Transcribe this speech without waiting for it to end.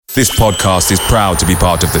This podcast is proud to be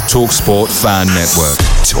part of the TalkSport Fan Network.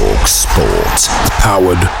 TalkSport.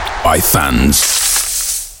 Powered by fans.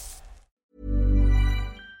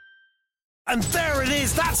 And there it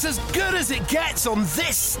is, that's as good as it gets on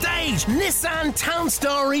this stage. Nissan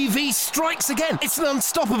Townstar EV strikes again. It's an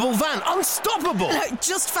unstoppable van, unstoppable.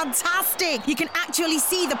 Just fantastic. You can actually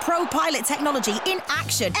see the ProPilot technology in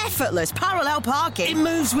action. Effortless parallel parking. It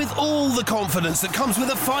moves with all the confidence that comes with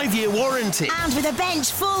a 5-year warranty. And with a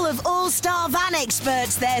bench full of all-star van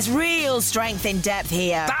experts, there's real strength in depth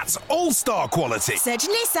here. That's all-star quality. Search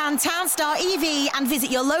Nissan Townstar EV and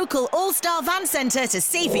visit your local all-star van centre to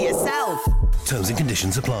see for yourself. Terms and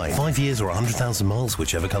conditions apply. 5 years or 100,000 miles,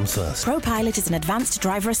 whichever comes first. ProPilot is an advanced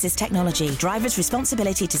driver assist technology. Driver's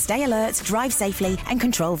responsibility to stay alert, drive safely, and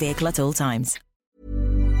control vehicle at all times.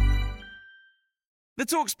 The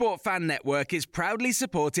TalkSport Fan Network is proudly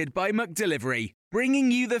supported by McDelivery, bringing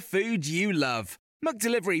you the food you love.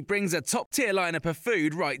 McDelivery brings a top-tier lineup of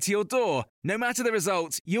food right to your door. No matter the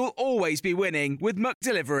result, you'll always be winning with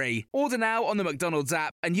McDelivery. Order now on the McDonald's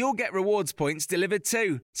app and you'll get rewards points delivered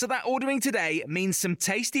too. So that ordering today means some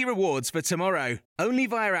tasty rewards for tomorrow. Only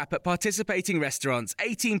via app at participating restaurants.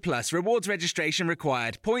 18 plus. Rewards registration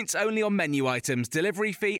required. Points only on menu items.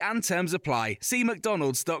 Delivery fee and terms apply. See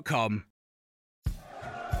mcdonalds.com.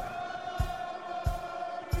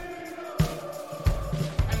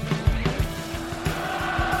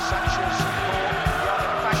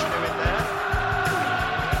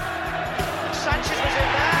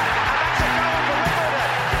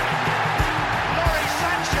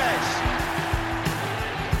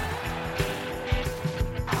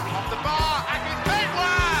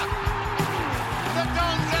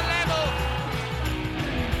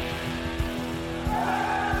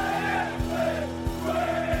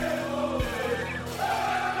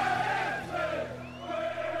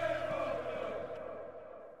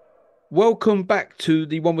 Welcome back to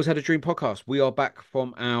the One Was Had a Dream podcast. We are back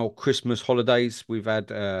from our Christmas holidays. We've had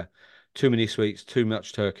too many sweets, too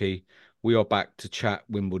much turkey. We are back to chat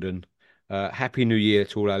Wimbledon. Happy New Year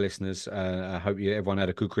to all our listeners. I hope everyone had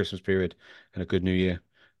a good Christmas period and a good New Year.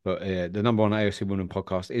 But the number one AFC Wimbledon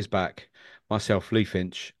podcast is back. Myself, Lee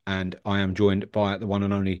Finch, and I am joined by the one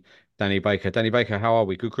and only Danny Baker. Danny Baker, how are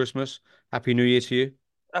we? Good Christmas? Happy New Year to you.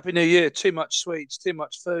 Happy New Year. Too much sweets, too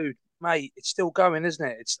much food. Mate, it's still going, isn't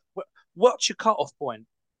it? What's your cut-off point?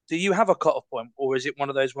 Do you have a cut-off point, or is it one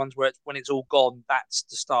of those ones where when it's all gone, that's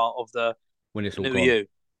the start of the when it's all new gone? you?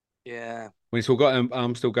 Yeah. When it's all gone,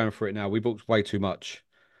 I'm still going for it now. We booked way too much.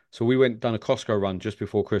 So we done a Costco run just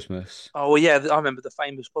before Christmas. Oh, well, yeah, I remember the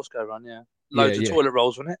famous Costco run, yeah. Loads of toilet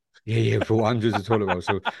rolls, wasn't it? Yeah, for hundreds of toilet rolls.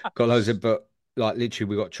 So got loads of, but like literally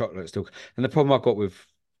we got chocolate still. And the problem I've got with,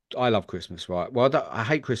 I love Christmas, right? Well, I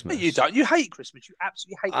hate Christmas. No, you don't. You hate Christmas. You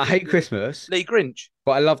absolutely hate Christmas. I hate Christmas. Lee Grinch.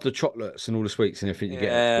 But I love the chocolates and all the sweets and everything you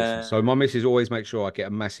get at Christmas. So my missus always makes sure I get a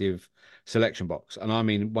massive selection box. And I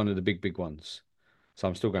mean one of the big ones. So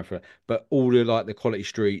I'm still going for it. But all the quality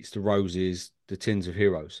streets, the roses, the tins of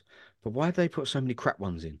heroes. But why do they put so many crap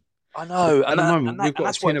ones in? I know. At the moment, we've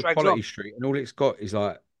got a tin of quality street and all it's got is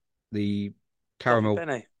like the caramel.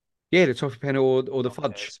 Penny. Yeah, the toffee penny or the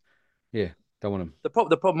fudge. Yeah. Don't want them.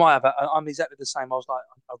 The problem I have, I'm exactly the same. I was like,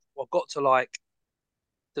 I got to like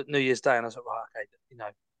the New Year's Day, and I was like, right,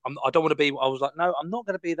 okay, I don't want to be. I was like, no, I'm not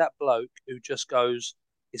going to be that bloke who just goes,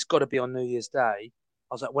 it's got to be on New Year's Day. I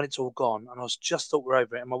was like, when it's all gone, and I was just thought we're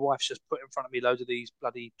over it, and my wife's just put in front of me loads of these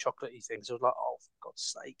bloody chocolatey things. I was like, oh, for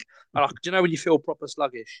God's sake! And do you know when you feel proper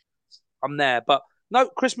sluggish? I'm there, but no,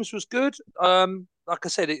 Christmas was good. Like I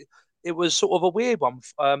said, it was sort of a weird one.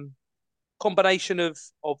 Combination of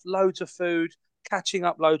loads of food, catching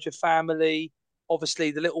up loads of family, obviously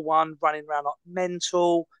the little one running around like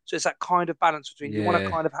mental. So it's that kind of balance between you want to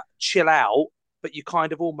kind of chill out, but you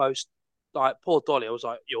kind of almost like poor Dolly. I was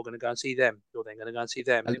like, you're going to go and see them. You're then going to go and see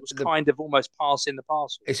them. And it was kind of almost passing the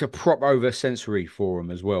parcel. It's a prop over sensory for them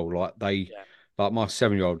as well. Like like my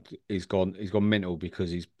 7-year-old is gone. He's gone mental because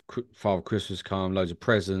his Father Christmas come, loads of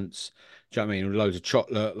presents. Do you know what I mean? Loads of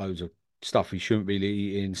chocolate, loads of stuff he shouldn't be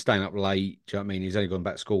eating, staying up late. Do you know what I mean? He's only gone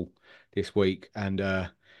back to school this week, and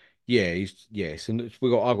and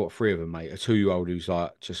I've got 3 of them, mate. A 2-year-old who's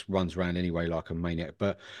like just runs around anyway like a maniac.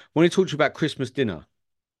 But when he talks about Christmas dinner,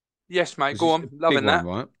 yes, mate, go on, loving that.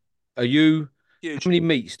 Right? Are you? Huge. How many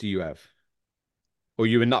meats do you have? Or are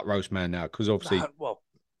you a nut roast man now? Because obviously, well,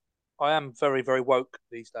 I am very, very woke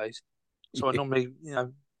these days. So I normally,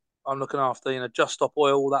 I'm looking after, Just Stop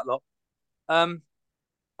Oil, all that lot.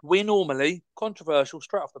 We normally, controversial,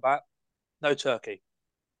 straight off the bat, no turkey.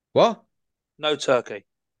 What? No turkey.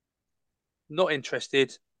 Not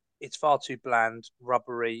interested. it's far too bland,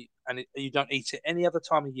 rubbery, and you don't eat it any other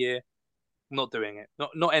time of year. I'm not doing it.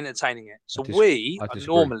 Not entertaining it. So we I are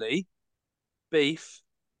disagree. normally beef,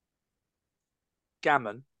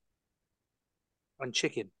 gammon, and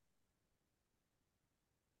chicken.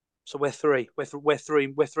 So we're three. We're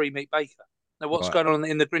three meat baker. Now, what's Right. going on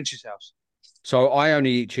in the Grinch's house? So I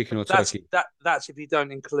only eat chicken or That's turkey. that's if you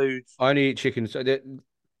don't include I only eat chicken. So pigs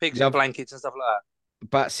the and other- blankets and stuff like that.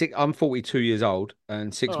 about six. I'm 42 years old,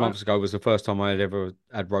 and six All right. months ago was the first time I had ever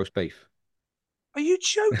had roast beef. Are you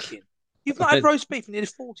joking? You've not had roast beef and you're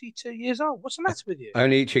 42 years old. What's the matter with you? I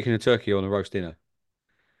only eat chicken and turkey on a roast dinner.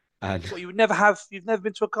 And What, you've never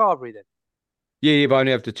been to a carvery then? yeah, but I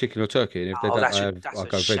only have the chicken or turkey, and if they Oh, don't, that's I a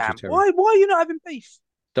go sham. vegetarian. Why are you not having beef?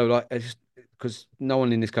 So like, it's because no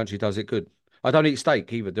one in this country does it good. I don't eat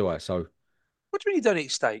steak either, do I? So What do you mean you don't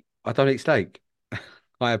eat steak? I don't eat steak.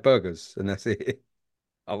 I have burgers, and that's it.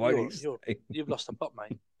 I won't eat steak. You've lost a pot,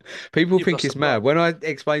 mate. People You've think lost it's the mad plot. when I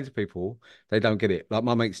explain to people. They don't get it. Like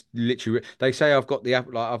my mates, literally, they say I've got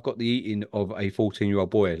I've got the eating of a 14-year-old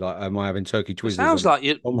boy. Like, am I having turkey It twizzlers sounds like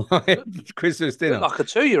you on my Christmas look dinner? like a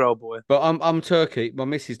 2-year-old boy. But I'm turkey. My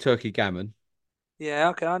missus turkey gammon. Yeah,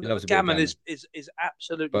 okay. I He know. loves a bit of Gammon gammon. is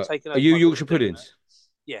absolutely But taken are over you my Yorkshire Christmas dinner, mate. puddings?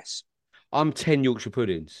 Yes. I'm 10 Yorkshire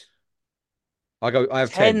puddings. I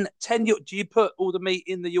have 10. 10. Do you put all the meat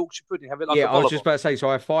in the Yorkshire pudding? Have it like Yeah, a I was just volleyball? about to say. So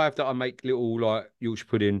I have 5 that I make little like Yorkshire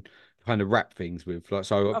pudding kind of wrap things with. Like,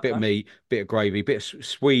 so a bit of Okay. meat, bit of gravy, bit of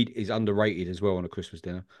Swede is underrated as well on a Christmas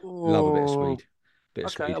dinner. Love a bit of Oh, Swede, bit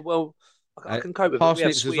of okay. Swede. Well, I can cope with it. We have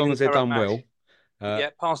Parsnips as sweet long and as they're carrot done mash. well. Yeah, I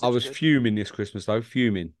parsnips are was good. fuming this Christmas though,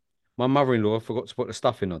 fuming. My mother-in-law forgot to put the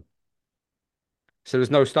stuffing on, so there's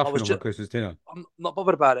no I stuffing was on my just, Christmas dinner. I'm not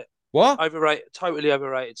bothered about it. What? Overrated, totally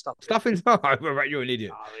overrated stuff. Stuffing's not overrated. You're an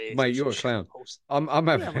idiot, Oh, it is. mate. It's You're a just clown. shambles. I'm Yeah, I'm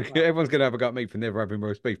a having. clown. Everyone's gonna have a go at me for never having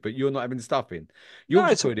roast beef, but you're not having stuffing. No,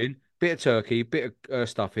 Yorkshire it's a, pudding, bit of turkey, bit of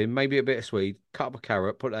stuffing, maybe a bit of Swede, cut up a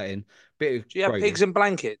carrot, put that in, bit of do you have gravy, pigs and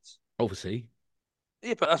blankets? obviously.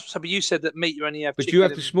 Yeah, but that's but you said that meat you only have But do you chicken have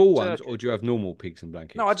the and small ones, or turkey. do you have normal pigs and No, I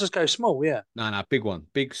blankets? just go small. Yeah, No, big one,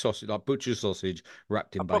 big sausage, like butcher sausage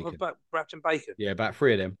wrapped a in proper bacon. wrapped in bacon. Yeah, about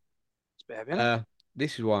 3 of them. It's a bit heavy, isn't it?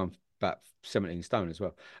 This is why I'm about 17 stone as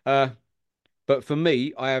well. But for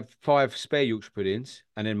me, I have 5 spare Yorkshire puddings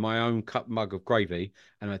and then my own cup mug of gravy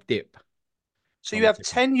and a dip. So on you my have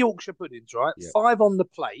chicken. 10 Yorkshire puddings, right? Yep. 5 on the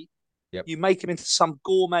plate. Yep. You make them into some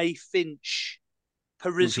gourmet Finch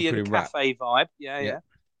Parisian pudding wrap. cafe vibe. Yeah, Yep. yeah.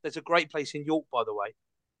 There's a great place in York, by the way.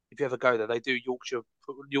 If you ever go there, they do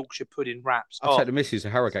Yorkshire pudding wraps. I'll Oh, take the missus to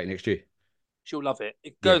Harrogate next year. she'll love it.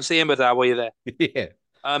 Go Yeah. and see Emmerdale while you're there. Yeah.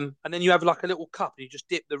 And then you have like a little cup and you just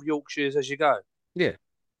dip the Yorkshires as you go. Yeah.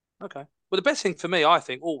 Okay. Well, the best thing for me, I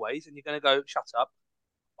think, always, and you're going to go, shut up.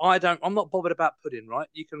 I'm not bothered about pudding, right?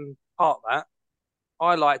 You can part that.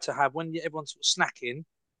 I like to have, when everyone's sort of snacking,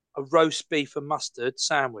 a roast beef and mustard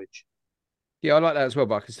sandwich. Yeah, I like that as well,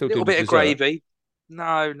 but I can still A little do the bit of dessert. gravy. No.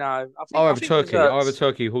 I'll have a think turkey. I'll have a desserts-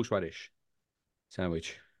 turkey horseradish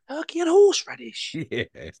sandwich. Turkey and horseradish. Yeah,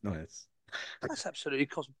 it's nice. That's absolutely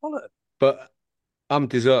cosmopolitan. But I'm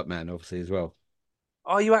dessert man, obviously, as well.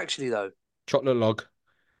 Are you actually, though? Chocolate log.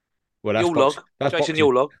 Well, that's Yule log. That's Jason boxing.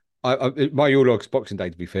 Yule log. My Yule log's Boxing Day,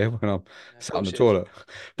 to be fair, when I'm Yeah, of sat on the course it is. toilet.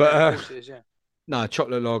 But Yeah, of course it is, yeah. no,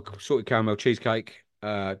 chocolate log, salted caramel cheesecake,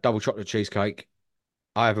 double chocolate cheesecake.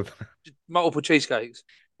 I have a Multiple cheesecakes.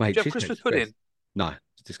 mate. Do you have cheesecake's Christmas the pudding? best. No,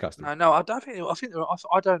 it's disgusting. No, I don't think.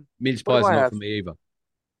 I don't. Mince What do pies I are not have? for me either.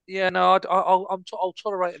 Yeah, no, I'll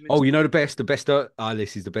tolerate a mince. Oh, you know the best dessert. Ah,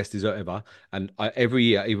 this is the best dessert ever. And every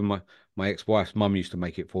year, even my ex-wife's mum used to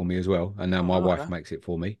make it for me as well, and now my wife Okay. makes it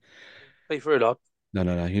for me. Beef roulade.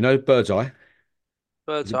 No. You know bird's eye?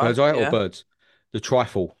 Bird's Is it eye. bird's eye or Yeah. birds? The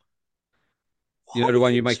trifle. You know What the are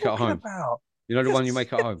one you you make at talking home. about? You know the You're, one you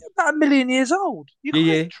make at you're home. about 1,000,000 years old. You Yeah, can't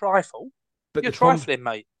yeah. eat trifle. But You're the problem, trifling,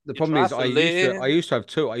 mate. the You're problem is, I trifling. used to have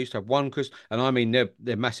 2. I used to have one and I mean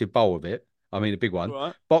they're massive bowl of it. I mean a big one.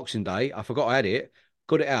 Right. Boxing Day, I forgot I had it.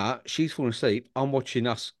 Got it out. She's falling asleep. I'm watching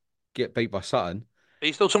us get beat by Sutton, Are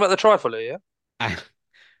you still talking about the trifle here? Yeah. and,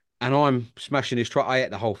 and I'm smashing this try. I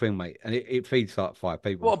ate the whole thing, mate, and it feeds like 5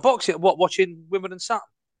 people. What boxing? What watching Wimbledon Sutton?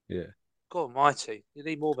 Yeah. God Almighty, you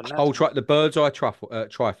need more than that. Whole the bird's eye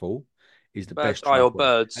trifle is the Bird's best eye or trifle.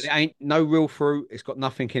 birds. And it ain't no real fruit. It's got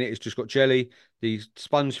nothing in it. It's just got jelly, these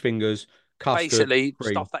sponge fingers, custard, Basically,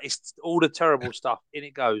 cream, stuff that is all the terrible stuff. In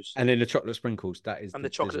it goes. and then the chocolate sprinkles. That is And the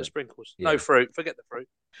chocolate dessert. sprinkles. Yeah. No fruit. Forget the fruit.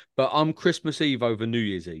 But I'm Christmas Eve over New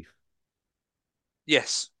Year's Eve.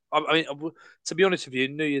 Yes. I mean, to be honest with you,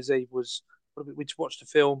 New Year's Eve was we watched a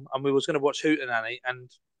film and we was going to watch Hootenanny and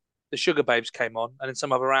the Sugar Babes came on and then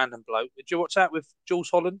some other random bloke. Did you watch that with Jules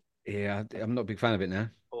Holland? Yeah, I'm not a big fan of it now.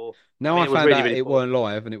 Or I Now mean, I it was found really out really it poor. weren't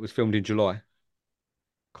live and it was filmed in July.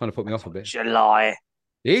 Kind of put me That's off a not bit. July.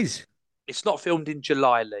 It is. It's not filmed in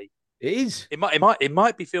July, Lee. It is. It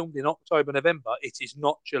might be filmed in October, November. It is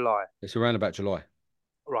not July. It's around about July.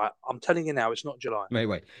 Right, I'm telling you now, it's not July.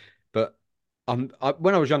 Anyway, but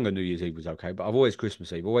when I was younger, New Year's Eve was okay, but I've always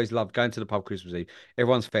Christmas Eve. Always loved going to the pub Christmas Eve.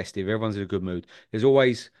 Everyone's festive. Everyone's in a good mood. There's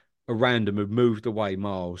always a random who've moved away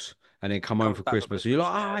miles and then come home Comes for back for Christmas. And you're Christmas.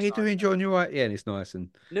 like, Yeah, how it's you nice. doing, John? You're right. Yeah, and it's nice. And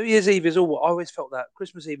New Year's Eve is all. I always felt that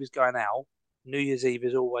Christmas Eve is going out. New Year's Eve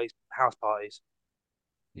is always house parties.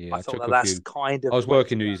 yeah, I I thought took that a that's few. kind I of was the way to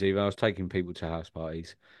working New go. Year's Eve. I was taking people to house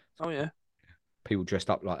parties. Oh yeah. People dressed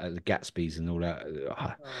up like at the Gatsby's and all that.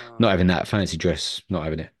 Oh, Not having that fancy dress. Not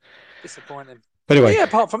having it. disappointing. But But anyway, yeah,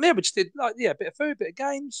 apart from there, we just did like a bit of food, bit of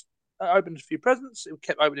games. Opened a few presents. It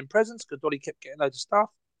kept opening presents because Dolly kept getting loads of stuff.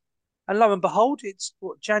 And lo and behold, it's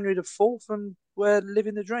January the 4th, and we're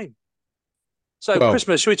living the dream. So well,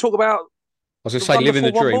 Christmas, should we talk about I was going to the say, living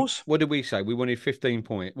the wonderful dream. Wombles? What did we say? We wanted 15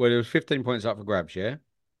 points. Well, there was 15 points up for grabs, yeah?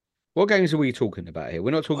 What games are we talking about here?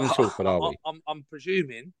 We're not talking Salford, are we? I'm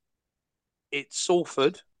presuming it's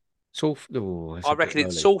Salford. Salford, oh, that's I a bit reckon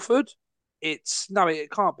it's early. Salford. It's no,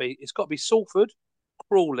 it can't be. It's got to be Salford,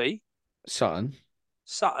 Crawley, Sutton,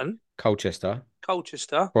 Sutton, Colchester,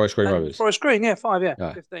 Colchester, Forest Green and Rovers. Forest Green. Yeah, five. Yeah,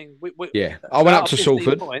 Yeah. 15. Yeah. I So went out up of to 15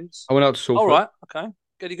 Salford. points. I went up to All Salford. right. Okay.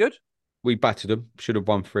 Good. Good. We battered them. Should have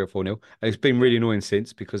won 3 or 4 nil. And it's been Yeah. really annoying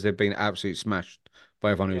since because they've been absolutely smashed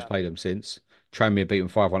by everyone who's Yeah. played them since. Tranmere beat them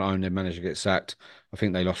 5-1 home. They managed to get sacked. I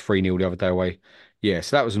think they lost 3-0 the other day away. Yeah,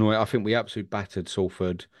 so that was annoying. I think we absolutely battered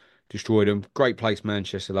Salford, destroyed them. Great place,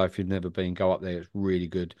 Manchester, though. If you've never been, go up there. It's really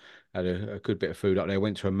good. Had a good bit of food up there.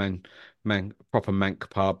 Went to a proper Manc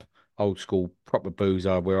pub, old school, proper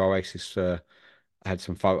boozer where Oasis had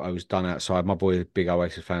some photos done outside. My boy is a big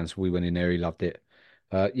Oasis fan, so we went in there. He loved it.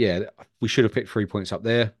 Yeah, we should have picked 3 points up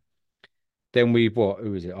there. Then we what?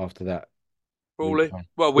 Who was it after that? We Crawley. played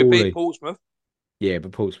Well, we beat Crawley. Portsmouth, Yeah,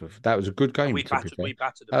 but Portsmouth. That was a good and game, we to be battered. fair. We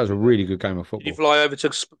battered them. That To was a be fair. really good game of Did you football. fly over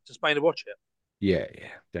to Spain to watch it? Yeah, yeah,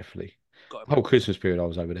 definitely. Got The whole to. Christmas period I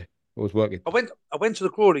was over there. I was working. I went to the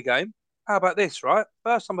Crawley game. How about this, right?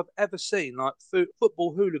 First time I've ever seen like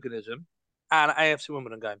football hooliganism and an AFC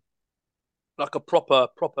Wimbledon game, like a proper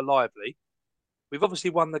lively. We've obviously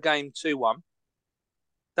won the game 2-1.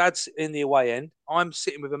 Dad's in the away end. I'm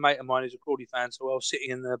sitting with a mate of mine who's a Crawley fan, so I was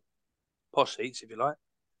sitting in the posh seats, if you like.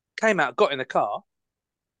 Came out, got in the car.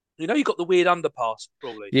 You got the weird underpass,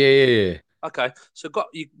 Crawley. Yeah, yeah, yeah. Okay, so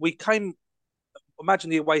we came.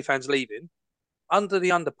 Imagine the away fans leaving under the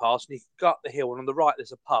underpass, and you can go up the hill, and on the right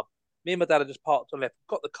there's a pub. Me and my dad had just parked on the left,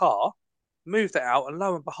 got the car, moved it out, and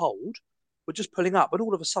lo and behold, we're just pulling up, and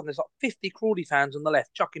all of a sudden there's like 50 Crawley fans on the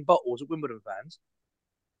left chucking bottles at Wimbledon fans.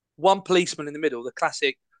 One policeman in the middle, the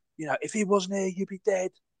classic, if he wasn't here, you'd be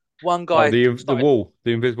dead. One Oh, guy the started, wall,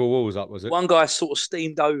 the invisible wall was up, was it? one guy sort of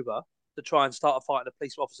steamed over to try and start a fight, and the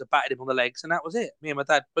police officer batted him on the legs, and that was it. Me and my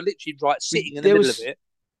dad were literally right sitting in the There middle of was it,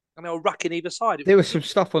 and they were racking either side. It was there was some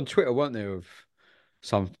ridiculous. stuff on Twitter, weren't there, of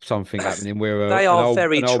something happening where They are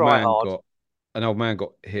very an old try man hard.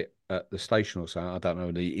 got hit at the station or something. I don't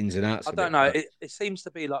know the ins and outs I of don't it, know. but It seems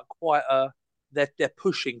to be like quite a they're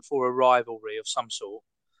pushing for a rivalry of some sort.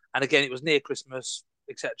 And again, it was near Christmas,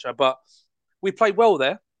 etc. But we played well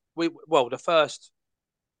there. The first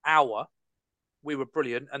hour we were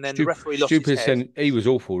brilliant, and then the referee lost his head. He was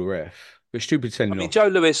awful, the ref, but stupid I sending mean, off. Joe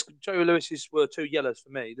Lewis's were two yellows for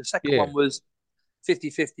me. The second Yeah, one was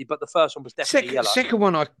 50-50, but the first one was definitely yellow. second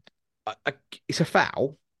one, it's a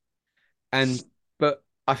foul, and but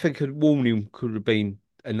I think a warning could have been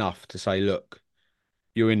enough to say, look,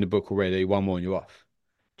 you're in the book already. One more, and you're off.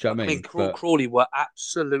 Do you know I what I mean, mean? But Crawley were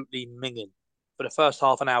absolutely minging for the first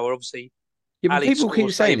half an hour. Obviously, yeah, but Ali people keep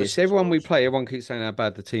scores, saying this. Davison Everyone we scores. play, everyone keeps saying how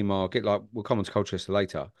bad the team are. Get like we'll come on to Colchester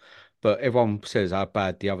later, but everyone says how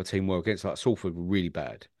bad the other team were against like Salford were really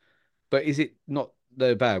bad. But is it not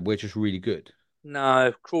they're bad? We're just really good.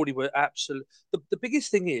 No, Crawley were absolute. The biggest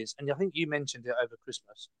thing is, and I think you mentioned it over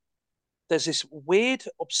Christmas, there's this weird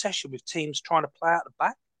obsession with teams trying to play out the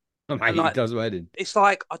back. And Mate, it like, does my head in. it's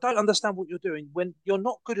like, I don't understand what you're doing when you're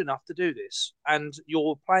not good enough to do this and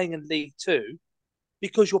you're playing in League Two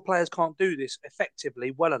because your players can't do this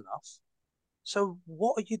effectively well enough. So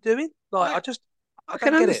what are you doing? Like, I I I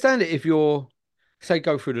can don't get it. understand it if you're say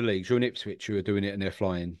go through the leagues. You're in Ipswich who are doing it and they're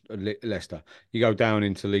flying. Leicester, you go down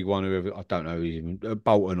into League One, whoever I don't know, even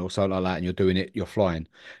Bolton or something like that, and you're doing it. You're flying.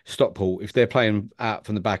 Stockport, if they're playing out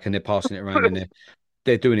from the back and they're passing it around and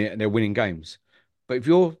they're doing it and they're winning games. But if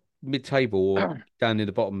you're mid-table or down in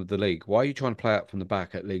the bottom of the league, why are you trying to play out from the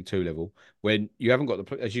back at League Two level when you haven't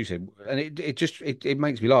got as you said, and it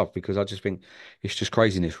makes me laugh because I just think it's just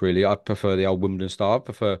craziness, really. I prefer the old Wimbledon style.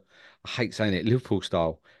 I hate saying it, Liverpool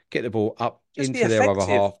style. Get the ball up Just be into their other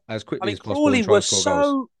effective. half as I quickly mean, as possible and Crawley try and was score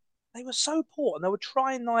goals. they were so poor, and they were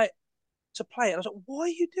trying like to play it. I was like, why are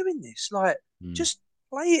you doing this? Like, just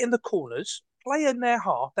play it in the corners, play in their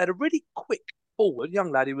half. They had a really quick forward,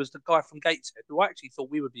 young lad who was the guy from Gateshead, who I actually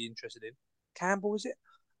thought we would be interested in. Campbell, is it?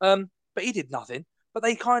 But he did nothing. But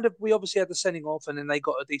we obviously had the sending off, and then they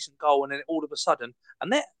got a decent goal, and then all of a sudden,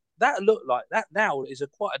 and that looked like that now is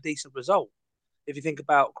quite a decent result if you think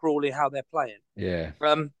about Crawley how they're playing. Yeah.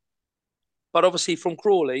 But obviously from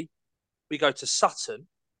Crawley we go to Sutton.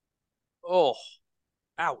 Oh,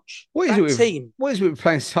 ouch! What is it with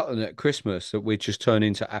playing Sutton at Christmas that we just turn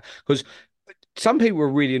into? Because some people were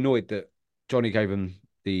really annoyed that Johnny gave them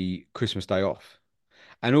the Christmas day off.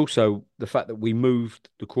 And also the fact that we moved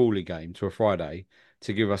the Crawley game to a Friday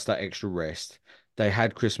to give us that extra rest. They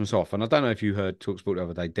had Christmas off. And I don't know if you heard TalkSport the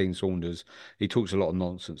other day, Dean Saunders, he talks a lot of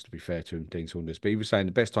nonsense, to be fair to him, Dean Saunders, but he was saying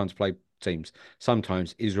the best time to play teams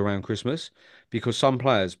sometimes is around Christmas because some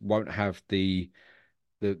players won't have the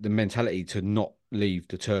mentality to not leave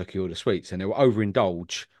the turkey or the sweets and they'll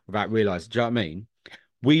overindulge without realising. Do you know what I mean?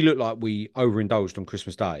 We look like we overindulged on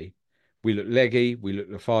Christmas Day. We look leggy, we look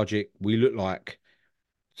lethargic, we look like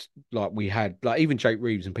we had even Jake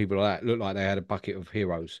Reeves and people like that looked like they had a bucket of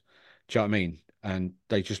heroes. Do you know what I mean? And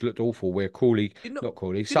they just looked awful. Where Crawley, not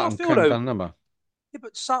Crawley, Sutton came down a number. Yeah,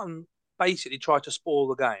 but Sutton basically tried to spoil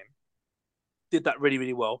the game. Did that really,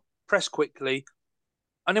 really well. Pressed quickly,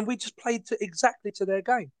 and then we just played exactly to their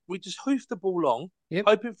game. We just hoofed the ball long,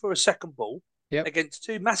 hoping for a second ball against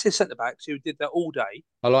two massive centre backs who did that all day.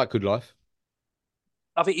 I like Good Life.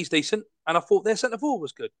 I think he's decent, and I thought their centre forward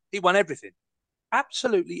was good. He won everything.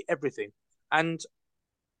 Absolutely everything. And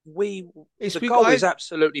the goal is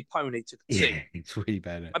absolutely pony to concede. Yeah, it's really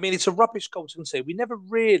bad. I mean, it's a rubbish goal to concede.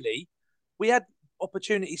 We had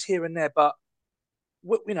opportunities here and there, but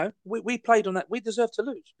we played on that. We deserved to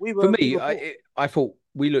lose. For me, I thought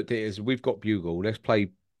we looked at it as we've got Bugle. Let's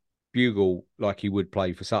play Bugle like he would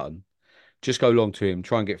play for Sutton. Just go long to him,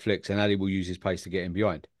 try and get flicks, and Ali will use his pace to get him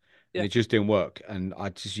behind. And it just didn't work. And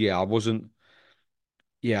I wasn't.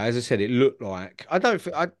 Yeah, as I said, it looked like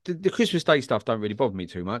the Christmas Day stuff don't really bother me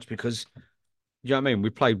too much because you know what I mean.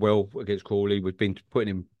 We played well against Crawley. We've been putting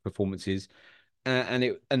in performances, and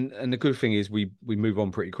the good thing is we move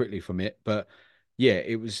on pretty quickly from it. But yeah,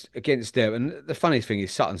 it was against them. And the funny thing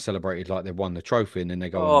is Sutton celebrated like they won the trophy, and then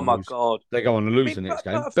they go. Oh my God! They go on to lose the next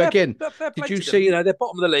game. But again, did you see? They're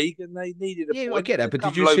bottom of the league, and they needed a point. I get that. But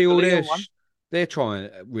did you see all this? They're trying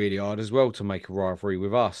really hard as well to make a rivalry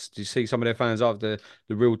with us. Do you see some of their fans after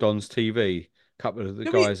the Real Dons TV? A couple of the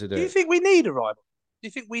guys that do. Do you think we need a rival? Do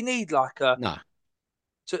you think we need like a? No.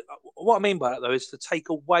 What I mean by that though is to take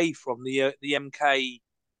away from the MK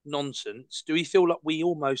nonsense. Do we feel like we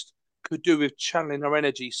almost could do with channeling our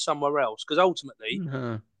energy somewhere else? Because ultimately,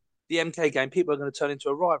 the MK game, people are going to turn into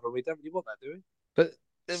a rival. We don't really want that, do we? But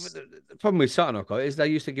the problem with Sutton, I've got, is they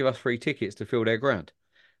used to give us free tickets to fill their ground.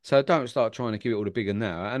 So don't start trying to give it all the bigger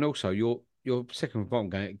now. And also, you're second from bottom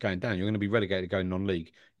going down. You're going to be relegated going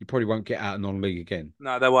non-league. You probably won't get out of non-league again.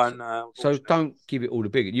 No, they won't. So don't give it all the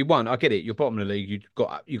bigger. You won. I get it. You're bottom of the league.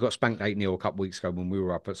 You got spanked 8-0 a couple of weeks ago when we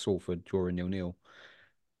were up at Salford drawing 0-0.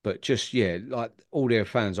 But just like all their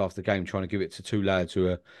fans after the game trying to give it to two lads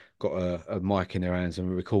who got a mic in their hands and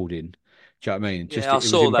recording. Do you know what I mean? Just I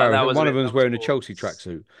saw that. One of them's wearing a Chelsea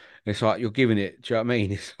tracksuit. It's like you're giving it. Do you know what I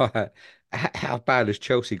mean? It's like how bad has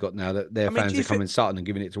Chelsea got now that their fans are coming Sutton and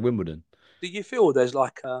giving it to Wimbledon? Do you feel there's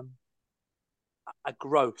like a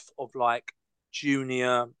growth of like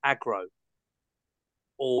junior aggro,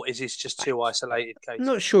 or is this just two isolated cases? I'm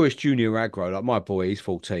not sure it's junior aggro. Like my boy, he's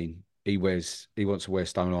 14. He wants to wear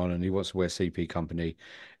Stone Island. He wants to wear CP Company.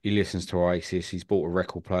 He listens to Oasis. He's bought a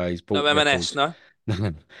record player. He's bought no M&S, no.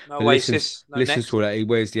 No Oasis. Listens to all that. He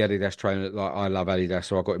wears the Adidas trainer. Like I love Adidas,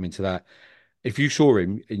 so I got him into that. If you saw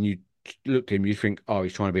him and you looked at him, you think, oh,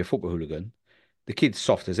 he's trying to be a football hooligan. The kid's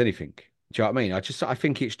soft as anything. Do you know what I mean? I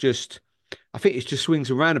think it's just swings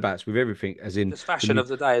and roundabouts with everything, as in the fashion of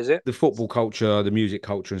the day, is it? The football culture, the music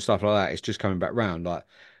culture, and stuff like that. It's just coming back round. Like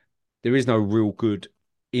there is no real good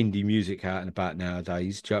indie music out and about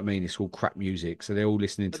nowadays. Do you know what I mean? It's all crap music, so they're all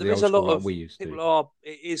listening to the old school like we used to.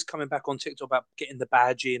 It is coming back on TikTok about getting the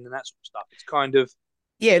badge in and that sort of stuff. It's kind of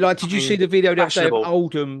like. Did you see the video the other day of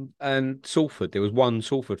Oldham and Salford? There was one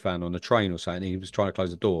Salford fan on the train or something. He was trying to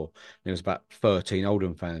close the door. And there was about 13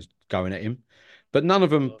 Oldham fans going at him but none of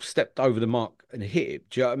them stepped over the mark and hit it.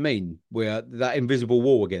 Do you know what I mean? Where that invisible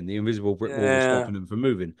wall again, the invisible brick wall was Yeah, stopping them from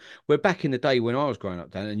moving. Where back in the day when I was growing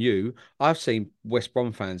up, Dan, and you, I've seen West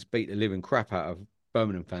Brom fans beat the living crap out of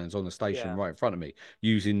Birmingham fans on the station yeah, right in front of me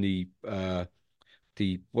using the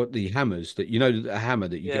hammers that a hammer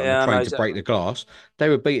that you get on the yeah. I know train to break exactly. the glass. They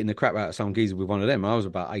were beating the crap out of some geezer with one of them. I was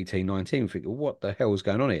about 18, 19, thinking, what the hell is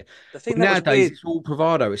going on here? The Well, thing that was nowadays weird. it's all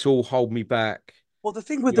bravado, it's all hold me back Well, the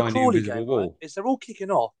thing with the behind the Crawley game, invisible right, wall. is they're all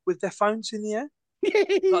kicking off with their phones in the air.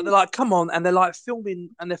 Like they're like, come on, and they're like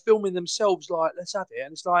filming, and they're filming themselves. Like, let's have it.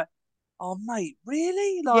 And it's like, oh mate,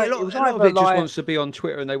 really? Yeah, Like, it was a lot of either it just like, wants to be on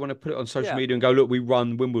Twitter and they want to put it on social yeah, media and go, look, we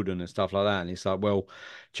run Wimbledon and stuff like that. And it's like, well,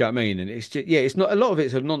 do you know what I mean? And it's just, yeah, it's not a lot of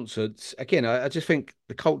it's a nonsense. Again, I just think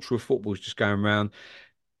the culture of football is just going around.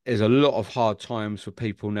 There's a lot of hard times for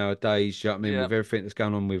people nowadays. Do you know what I mean? yeah. With everything that's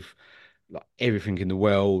going on with like everything in the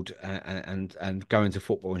world and going to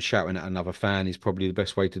football and shouting at another fan is probably the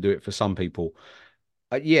best way to do it for some people.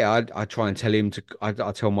 Yeah, I try and tell him to. I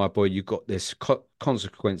tell my boy, you got this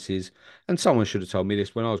consequences, and someone should have told me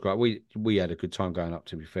this when I was growing up. We had a good time going up.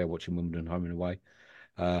 To be fair, watching Wimbledon home and away.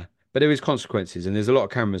 But there is consequences, and there's a lot of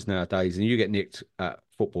cameras nowadays. And you get nicked at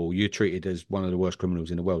football, you're treated as one of the worst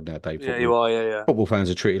criminals in the world nowadays. Yeah, you are. Yeah, yeah. Football fans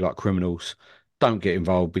are treated like criminals. Don't get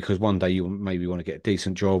involved because one day you maybe want to get a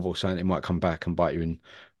decent job or something. It might come back and bite you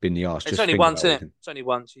in the arse. It's Just only think once, about isn't it? everything. It's only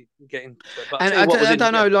once you can get into it. But I And tell you what was I in,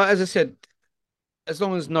 don't yeah, know, like as I said, as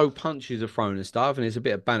long as no punches are thrown and stuff, and it's a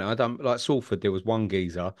bit of banter. I don't like Salford. There was one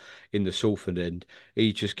geezer in the Salford end.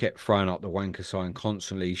 He just kept throwing up the wanker sign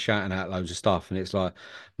constantly, shouting out loads of stuff. And it's like,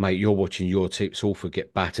 mate, you're watching your team Salford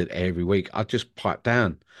get battered every week. I just pipe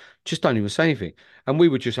down, just don't even say anything. And we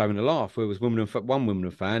were just having a laugh. There was one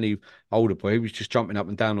Wimbledon fan, he older boy, he was just jumping up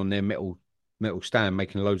and down on their metal stand,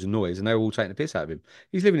 making loads of noise, and they were all taking the piss out of him.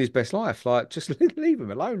 He's living his best life. Like, just leave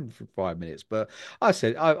him alone for 5 minutes. But I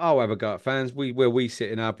said, I'll have a go at fans. Where we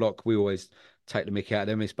sit in our block, we always take the mickey out of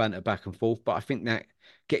them. It's banter back and forth. But I think that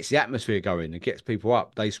gets the atmosphere going and gets people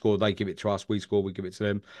up. They score, they give it to us. We score, we give it to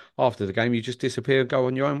them. After the game, you just disappear and go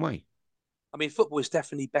on your own way. I mean, football is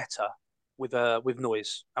definitely better with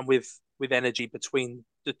noise and with energy between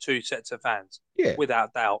the two sets of fans, Yeah.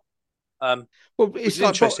 without doubt. Well, Which it's is like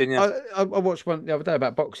interesting. Yeah, I watched one the other day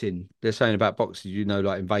about boxing. They're saying about boxing,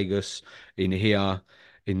 like in Vegas, in here,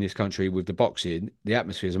 in this country with the boxing, the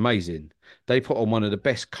atmosphere is amazing. They put on one of the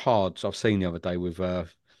best cards I've seen the other day with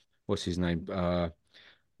what's his name?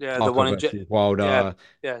 yeah. The Parker one in, versus yeah, Wilder.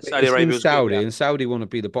 yeah. Saudi It's in Arabia was good. Saudi, Yeah, and Saudi want to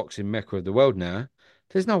be the boxing mecca of the world now.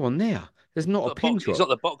 There's no one there. There's not a pin It's drop. not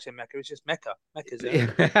the boxing Mecca. It's just Mecca. Mecca's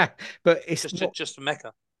there. But it's not. Just for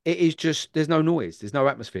Mecca. It is just there's no noise. There's no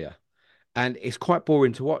atmosphere. And it's quite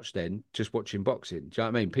boring to watch then, just watching boxing. Do you know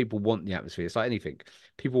what I mean? People want the atmosphere. It's like anything.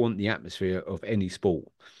 People want the atmosphere of any sport.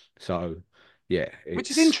 So, yeah, Which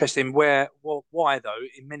is it's interesting. Why though?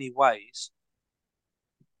 In many ways,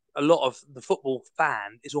 a lot of the football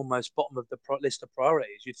fan is almost bottom of the list of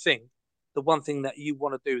priorities. You'd think the one thing that you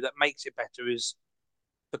want to do that makes it better is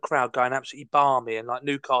the crowd going absolutely balmy, and like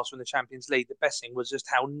Newcastle in the Champions League, the best thing was just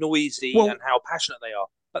how noisy well, and how passionate they are.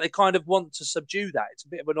 But they kind of want to subdue that. It's a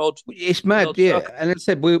bit of it's an mad, odd yeah. circle. And as I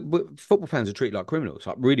said, football fans are treated like criminals,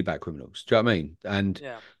 like really bad criminals. Do you know what I mean? And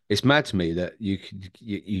Yeah. it's mad to me that you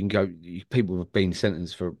can go. People have been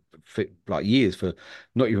sentenced for like years for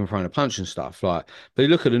not even throwing a punch and stuff. Like, but you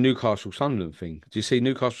look at the Newcastle Sunderland thing. Do you see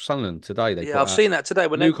Newcastle Sunderland today? They Yeah, put I've out seen that today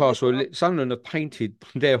when they Newcastle put up. Sunderland have painted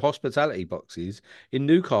their hospitality boxes in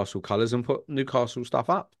Newcastle colours and put Newcastle stuff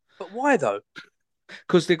up But why though?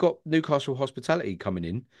 because they've got Newcastle hospitality coming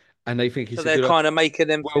in, and they think So it's a they're good kind of making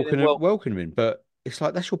them feeling welcome. welcoming. But it's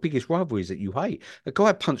like that's your biggest rivalries that you hate. The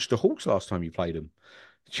guy punched the Hawks last time you played them.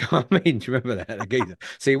 Do you know what I mean? Do you remember that? The geezer.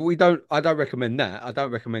 See, we don't. I don't recommend that. I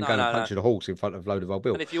don't recommend No, going and no, no. punching a horse in front of a load of old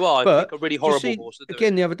Bill. And if you are, pick But a really do you horrible see horse to do it.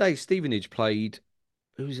 again the other day? Stevenage played.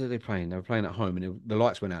 Who's are they playing? They were playing at home, and the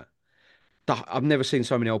lights went out. I've never seen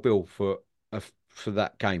so many old Bill for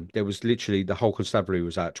that game. There was literally the whole constabulary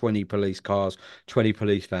was out, 20 police cars, 20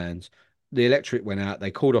 police vans. The electric went out.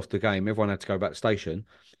 They called off the game. Everyone had to go back to the station.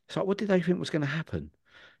 It's like, what did they think was going to happen?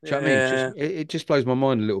 Do you know what I mean? Yeah. It just blows my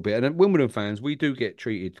mind a little bit. And at Wimbledon fans, we do get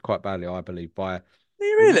treated quite badly, I believe, by Do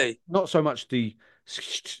you well, not really? not so much the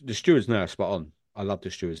stewards now are spot on. I love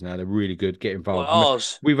the stewards now. They're really good. Get Well, involved.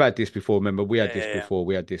 ours. We've had this before. Remember, we had Yeah, this yeah, yeah. before.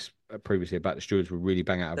 We had this previously about the stewards were really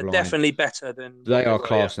bang out of They're line. definitely better than what They they are were.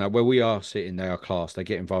 Yeah. class now. Where we are sitting, they are class. They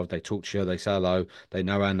get involved. They talk to you. They say hello. They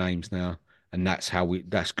know our names now, and that's how we.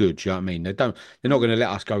 That's good. Do you know what I mean? They don't. They're not going to let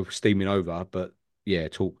us go steaming over. But yeah,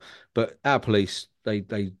 talk. But our police, they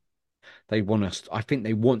want us. I think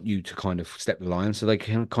they want you to kind of step the line so they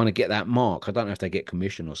can kind of get that mark. I don't know if they get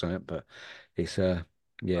commission or something, but It's I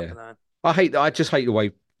yeah. don't know. I just hate the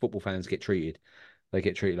way football fans get treated. They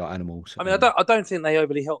get treated like animals. I mean, I don't think they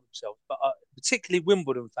overly help themselves, but particularly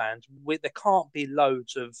Wimbledon fans, there can't be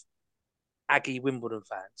loads of Aggie Wimbledon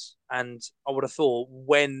fans. And I would have thought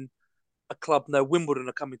when a club know Wimbledon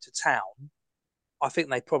are coming to town, I think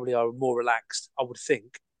they probably are more relaxed, I would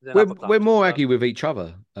think, than other We're clubs. more But aggy with each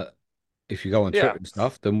other. If you go on yeah, Twitter and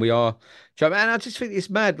stuff, than we are. Do you know what I mean? And I just think it's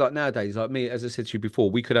mad. Like nowadays, like me, as I said to you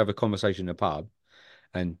before, we could have a conversation in a pub,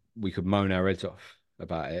 and we could moan our heads off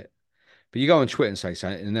about it. But you go on Twitter and say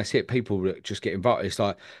something, and that's it. People that just get involved. It's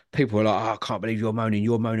like people are like, "Oh, I can't believe you're moaning.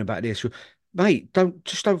 You're moaning about this." Mate, don't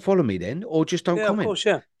follow me then, or just don't yeah, of comment. course,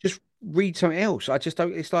 yeah. Just read something else. I just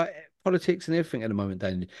don't. It's like politics and everything at the moment.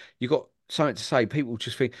 Then you got something to say. People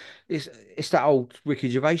just think it's that old Ricky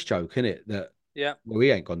Gervais joke, isn't it? That Yeah. well,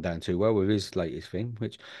 he ain't gone down too well with his latest thing,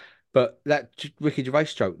 which. But that Ricky Gervais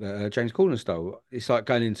joke that James Corden stole, it's like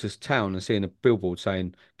going into town and seeing a billboard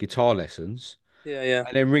saying guitar lessons Yeah, yeah.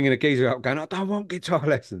 and then ringing a geezer up going, I don't want guitar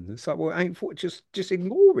lessons. It's like, well, it ain't for just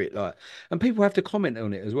ignore it. Like, and people have to comment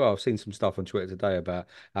on it as well. I've seen some stuff on Twitter today about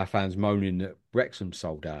our fans moaning that Wrexham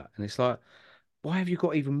sold out. And it's like, why have you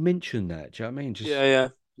got to even mention that? Do you know what I mean? Yeah, Just yeah.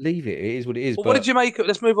 leave it. It is what it is. Well, what did But you make of?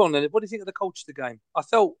 Let's move on then. What do you think of the Colchester game?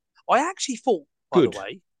 I actually thought, by the good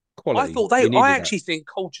way, quality. We I needed that. actually think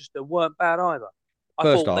Colchester weren't bad either. I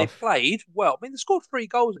First thought they half, played well. I mean, they scored 3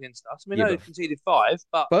 goals against us. I mean, yeah, I know they but conceded 5,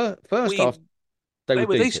 but first we half, they they were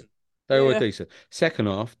were decent. decent. They Yeah, were yeah, decent. Second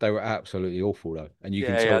half, they were absolutely awful though, and you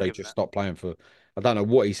can yeah, yeah. tell I'll they give them just that. stopped playing for. I don't know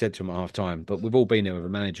what he said to him at half time, but we've all been there with a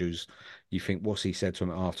manager who's you think what's he said to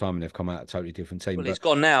him at half time, and they've come out a totally different team. Well, he's But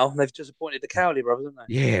gone now. They've just appointed the Cowley brothers, haven't they?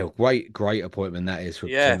 yeah, great appointment that is for a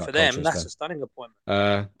Yeah, team for like them, that's Colchester. a stunning appointment.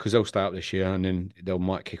 Because they'll start this year and then they'll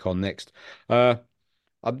might kick on next. Uh,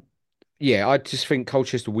 I, yeah, I just think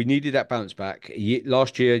Colchester. We needed that bounce back.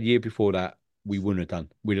 Last year before that, we wouldn't have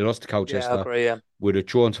done. We'd have lost to Yeah, I Colchester. agree. Yeah, Would have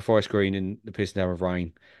drawn to Forest Green in the pissing down of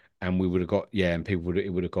rain, and we would have got and people would it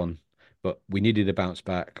would have gone. But we needed a bounce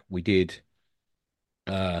back. We did.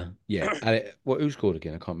 Yeah. Who scored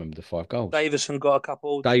again? I can't remember the 5 goals. Davison got a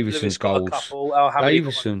couple. Davison's Lewis got a goals. couple. Al Hamidi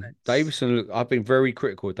got one, didn't Davison. Look, I've been very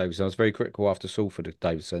critical of Davison. I was very critical after Salford of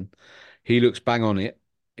Davison. He looks bang on it.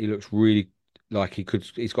 He looks really like he could.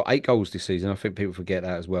 He's got 8 goals this season. I think people forget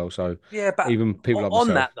that as well. So Yeah, but even people like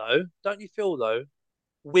on myself, that though, don't you feel though,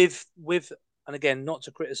 with and again, not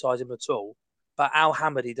to criticise him at all, but Al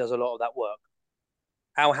Hamidi does a lot of that work.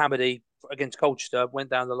 Al Hamidi against Colchester went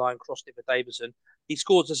down the line, crossed it for Davison. He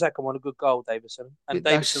scored the second one, a good goal, Davison, and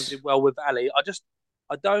Davison that's did well with Ali.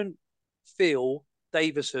 I don't feel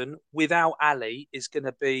Davison without Ali is going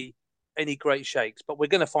to be any great shakes, but we're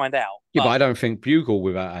going to find out. yeah. But I don't think Bugle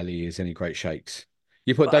without Ali is any great shakes.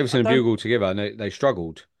 You put But I Davison and don't. Bugle together, and they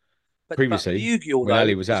struggled But previously Bugiel when though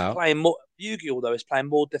Ali was is out. playing more. Bugiel though is playing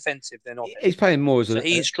more defensive than He's offensive, playing more as so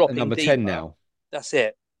he's a dropping number 10 deeper. now. That's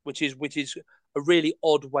it, which is a really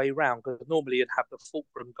odd way round because normally you'd have the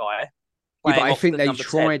fulcrum guy Yeah, but playing I off think the they number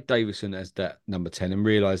 10. tried Davison as that number 10 and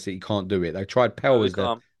realised that he can't do it. They tried No, Pell we as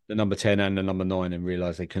can't. the number 10 and the number 9 and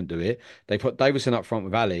realised they couldn't do it. They put Davison up front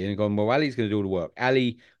with Ali and gone, well, Ali's going to do all the work.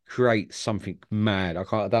 Ali creates something mad. I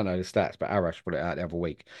don't know the stats, but Arash put it out the other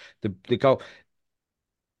week. The goal,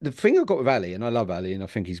 the thing I got with Ali, and I love Ali, and I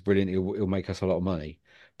think he's brilliant. He'll make us a lot of money,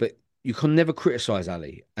 but you can never criticise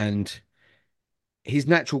Ali. And he's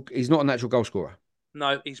not a natural goal scorer.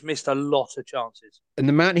 No, he's missed a lot of chances. And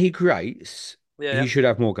the amount he creates, Yeah, he yeah, should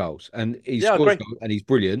have more goals. And he yeah, I scores agree. goals, and he's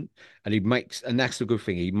brilliant, and and that's the good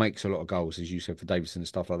thing. He makes a lot of goals, as you said, for Davidson and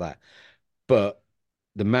stuff like that. But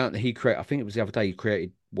the amount that he created, I think it was the other day, he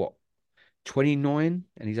created what 29,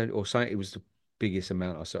 and he's only or something. It was the biggest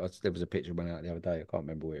amount I saw. There was a picture went out the other day. I can't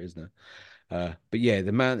remember where it is now. But yeah, the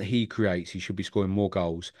amount that he creates, he should be scoring more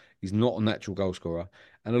goals. He's not a natural goal scorer.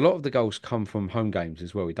 And a lot of the goals come from home games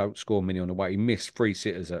as well. He don't score many on the way. He missed 3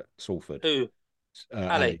 sitters at Salford. Who? Ali.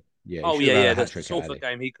 Ali. Yeah, he Oh should yeah, have had yeah. a hat That's the trick at Salford Ali.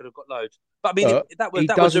 game. He could have got loads. But I mean, But he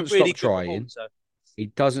that was a doesn't really stop good trying. performance. So He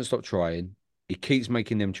doesn't stop trying. He keeps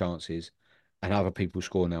making them chances, and other people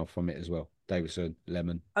score now from it as well. Davison,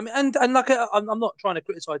 Lemon. I mean, and like I'm not trying to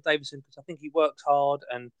criticise Davison because I think he works hard,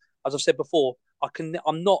 and as I've said before,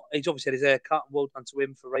 I'm not. He's obviously had his haircut, and well done to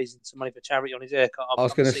him for raising some money for charity on his haircut. I was I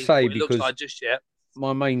haven't going to seen say what he looks because like just yet.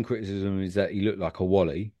 my main criticism is that he looked like a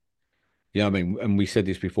Wally. You know what I mean? And we said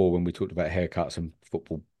this before when we talked about haircuts and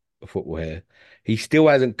football hair. He still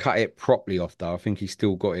hasn't cut it properly off though. I think he's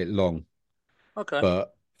still got it long. Okay,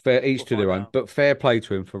 But fair each we'll to their find own. out. But fair play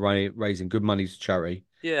to him for raising good money to charity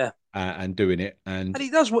Yeah, and doing it. and And he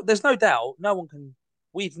does what. There's no doubt. No one can.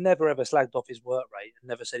 We've never ever slagged off his work rate and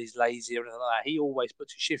never said he's lazy or anything like that. He always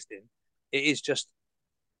puts a shift in. It is just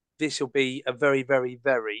this will be a very, very,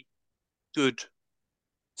 very good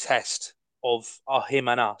test of him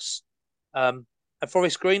and us. And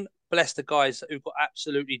Forest Green, bless the guys who got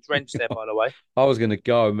absolutely drenched there, by the way. I was going to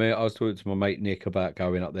go, man. I was talking to my mate Nick about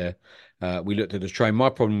going up there. We looked at the train. My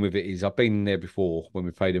problem with it is I've been there before when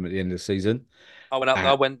we played them at the end of the season. I went up.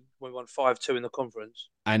 I went. We won 5-2 in the conference,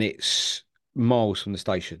 and it's miles from the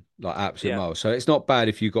station, like absolute Yeah. miles. So it's not bad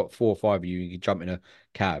if you got 4 or 5 of you, you can jump in a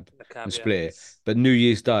cab and yeah. split it. But New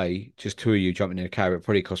Year's Day, just 2 of you jumping in a cab, it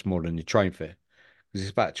probably costs more than your train fare because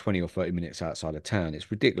it's about 20 or 30 minutes outside of town.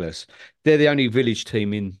 It's ridiculous. They're the only village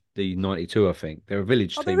team in the 92, I think. They're a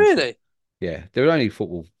village Are team. they really? Yeah, they're the only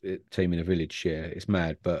football team in a village. Yeah, it's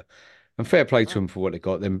mad, but and fair play to them for what they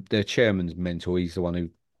got. Them, their chairman's mentor. He's the one who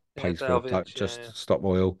pays for Dalvich, just to stop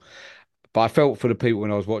oil. But I felt for the people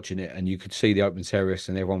when I was watching it, and you could see the open terrace,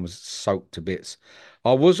 and everyone was soaked to bits.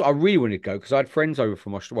 I really wanted to go because I had friends over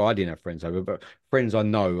from Australia. Well, I didn't have friends over, but friends I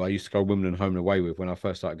know. I used to go Wimbledon home and away with when I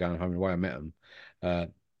first started going home and away. I met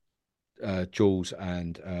them, Jules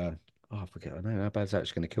and I forget her name. How bad is that?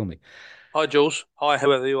 It's going to kill me. Hi, Jules. Hi,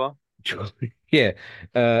 whoever you are. Yeah,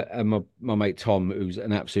 and my mate Tom, who's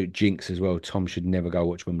an absolute jinx as well. Tom should never go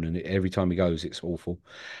watch Wimbledon. Every time he goes, it's awful.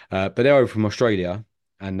 But they're over from Australia,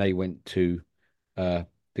 and they went to the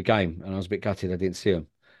game, and I was a bit gutted I didn't see them.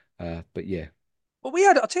 But yeah. Well,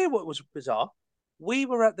 I'll tell you what was bizarre. We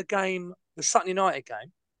were at the game, the Sutton United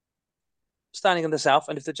game, standing in the south,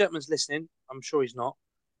 and if the gentleman's listening, I'm sure he's not.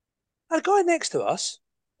 A guy next to us,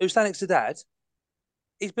 who's standing next to Dad,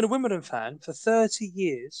 he's been a Wimbledon fan for 30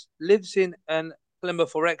 years, lives in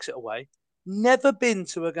Plymouth or Exeter way, never been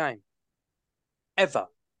to a game. Ever.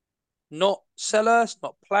 Not Selhurst,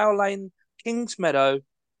 not Plough Lane, Kings Meadow.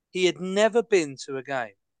 He had never been to a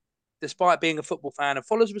game, despite being a football fan and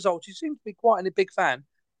follows results. He seems to be quite a big fan.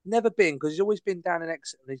 Never been, because he's always been down in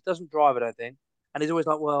Exeter and he doesn't drive, I don't think. And he's always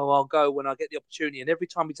like, well, I'll go when I get the opportunity. And every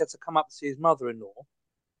time he's had to come up to see his mother-in-law,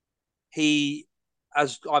 he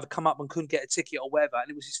has either come up and couldn't get a ticket or whatever. And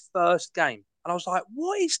it was his first game. And I was like,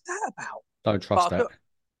 what is that about? Don't trust that.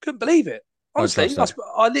 Couldn't believe it. Honestly,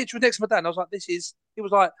 I literally next to my dad and I was like, he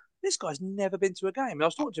was like, this guy's never been to a game. And I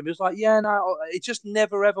was talking to him. He was like, yeah, no, it just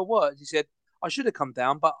never ever worked. He said, I should have come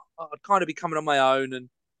down, but I'd kind of be coming on my own and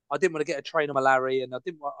I didn't want to get a train on my Larry and I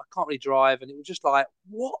can't really drive. And it was just like,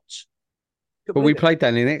 what? But we played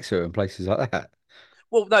down in Exeter and places like that.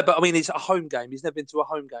 Well, no, but I mean, it's a home game. He's never been to a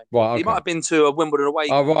home game. Right, okay. He might have been to a Wimbledon away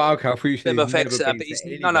game. Oh, right, okay. I thought you said Exeter,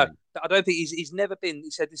 but no. I don't think he's never been.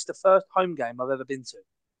 He said this is the first home game I've ever been to,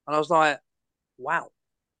 and I was like, wow.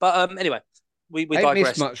 But anyway, we digress. Ain't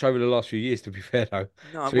missed much over the last few years, to be fair, though.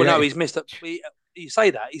 No, so no, he's missed. You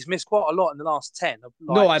say that he's missed quite a lot in the last 10.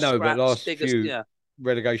 No, I know, but last few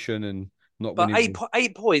relegation and not. But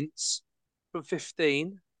 8 points from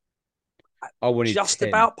 15. I wanted just 10.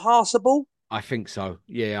 About passable. I think so.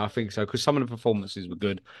 Yeah, I think so. Because some of the performances were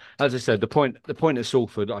good. As I said, the point at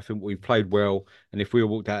Salford, I think we played well. And if we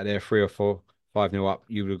walked out of there 3 or 4, 5-0 up,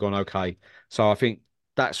 you would have gone okay. So I think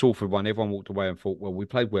that Salford one, everyone walked away and thought, well, we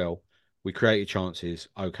played well. We created chances.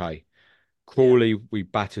 Okay. Crawley, we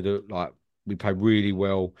battered it. Like, we played really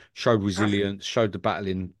well. Showed resilience. Showed the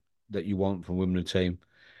battling that you want from Wimbledon team.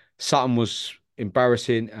 Sutton was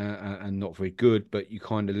embarrassing and not very good, but you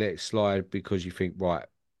kind of let it slide because you think, right,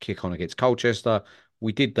 kick on against Colchester.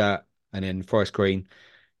 We did that. And then Forest Green,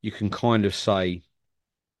 you can kind of say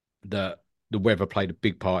that the weather played a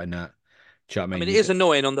big part in that. Do you know what I mean? I mean, it is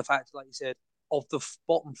annoying on the fact, like you said, of the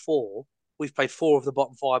bottom 4, we've played 4 of the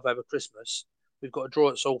bottom 5 over Christmas. We've got a draw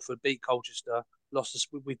at Salford, beat Colchester, lost.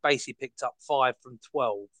 We've basically picked up 5 from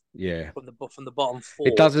 12. Yeah. From the bottom 4.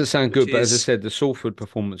 It doesn't sound good, but as I said, the Salford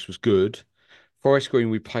performance was good. Forest Green,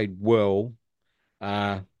 we played well.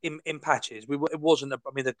 In patches, it wasn't. I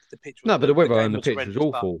mean, the pitch. No, but the weather on the pitch was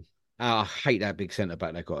awful. I hate that big centre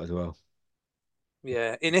back they got as well.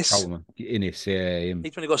 Yeah, Innes. Yeah. Him.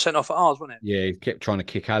 He's when he got sent off at ours, wasn't it? Yeah, he kept trying to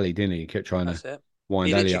kick Ali, didn't he? He kept trying to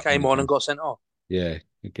wind Ali up. He literally came on and got sent off. Yeah,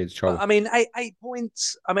 it gets trouble. But, I mean, 8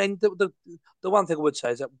 points. I mean, the one thing I would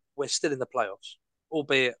say is that we're still in the playoffs,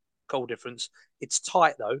 albeit goal difference. It's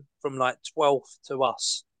tight though, from like 12th to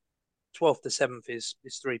us. 12th to 7th is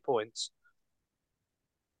 3 points.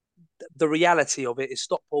 The reality of it is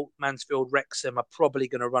Stockport, Mansfield, Wrexham are probably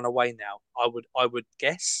going to run away now. I would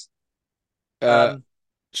guess.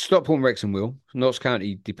 Stockport and Wrexham will. Notts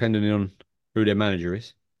County, depending on who their manager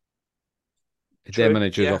is. If their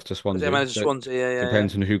manager's off to Swansea. Their manager's Swansea,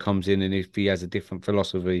 depends on who comes in and if he has a different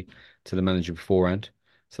philosophy to the manager beforehand.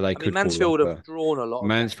 So they could. Mansfield have drawn a lot.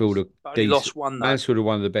 Mansfield have lost one. Mansfield are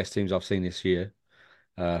one of the best teams I've seen this year.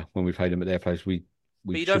 When we played them at their place,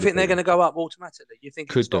 but you don't think they're going to go up automatically? You think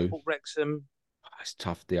could Stockport, Wrexham? it's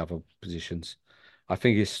tough, the other positions. I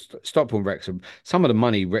think it's Stockport and Wrexham. Some of the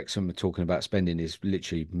money Wrexham are talking about spending is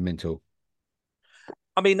literally mental.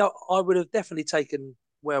 I mean, I would have definitely taken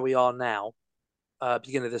where we are now,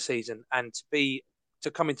 beginning of the season, and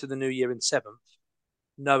to come into the new year in seventh,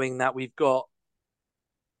 knowing that we've got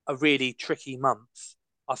a really tricky month.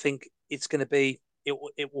 I think it's going to be it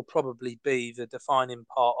will probably be the defining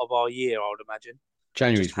part of our year. I would imagine. Just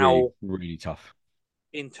January's really, how, really tough.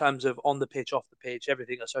 in terms of on the pitch, off the pitch,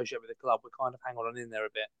 everything associated with the club, we're kind of hanging on in there a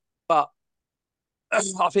bit. But I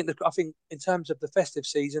think in terms of the festive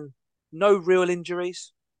season, no real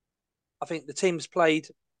injuries. I think the team's played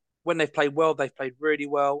when they've played well, they've played really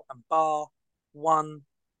well. And bar one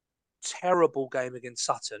terrible game against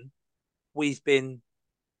Sutton, we've been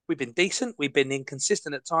decent. We've been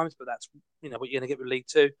inconsistent at times, but that's what you're going to get with League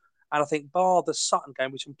Two. And I think bar the Sutton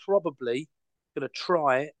game, which I'm probably going to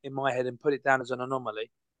try in my head and put it down as an anomaly,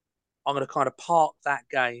 I'm going to kind of park that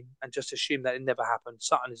game and just assume that it never happened.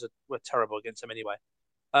 Sutton were terrible against them anyway.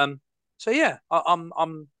 So yeah,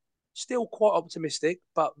 I'm still quite optimistic,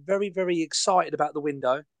 but very, very excited about the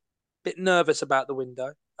window. Bit nervous about the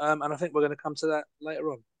window, and I think we're going to come to that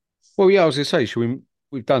later on. Well, yeah, I was going to say,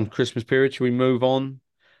 we've done Christmas period. Should we move on?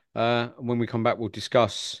 When we come back, we'll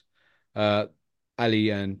discuss Ali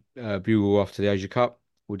and Bugle after the Asia Cup.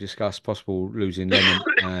 We'll discuss possible losing Lennon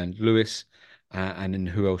and Lewis, and then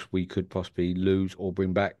who else we could possibly lose or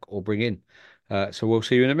bring back or bring in. So we'll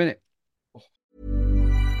see you in a minute.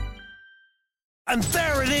 And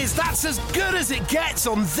there it is, that's as good as it gets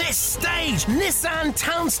on this stage. Nissan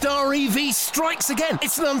Townstar EV strikes again.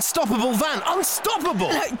 It's an unstoppable van, unstoppable.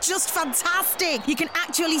 Look, just fantastic. You can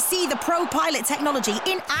actually see the ProPilot technology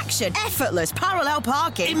in action. Effortless parallel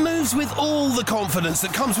parking. It moves with all the confidence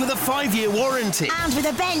that comes with a 5-year warranty. And with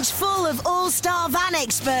a bench full of all-star van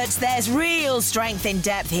experts, there's real strength in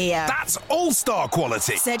depth here. That's all-star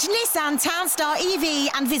quality. Search Nissan Townstar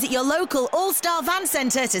EV and visit your local all-star van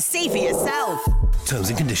centre to see for yourself. Terms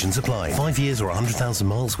and conditions apply. 5 years or 100,000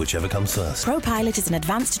 miles, whichever comes first. ProPilot is an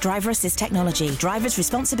advanced driver assist technology. Driver's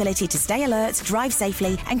responsibility to stay alert, drive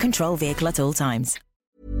safely, and control vehicle at all times.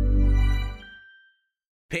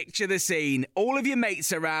 Picture the scene. All of your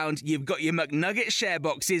mates around, you've got your McNugget share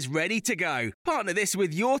boxes ready to go. Partner this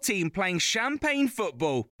with your team playing champagne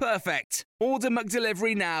football. Perfect. Order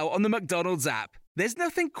McDelivery now on the McDonald's app. There's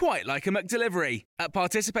nothing quite like a McDelivery. At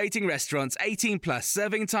participating restaurants, 18 plus,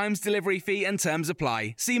 serving times, delivery fee and terms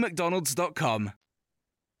apply. See mcdonalds.com.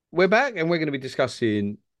 We're back and we're going to be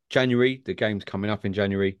discussing January, the games coming up in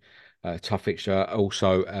January. Tough fixture,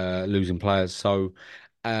 also losing players. So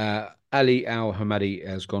Ali Al Hamadi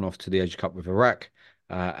has gone off to the Asia Cup with Iraq,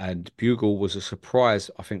 and Bugle was a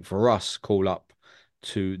surprise, I think, for us, call up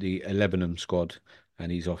to the Lebanon squad,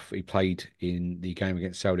 and he's off. He played in the game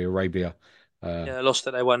against Saudi Arabia. Lost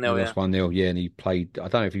it. They 1-0. Lost 1-0, yeah, and he played. I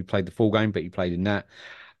don't know if he played the full game, but he played in that.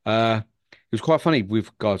 It was quite funny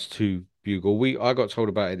with regards to Bugle. I got told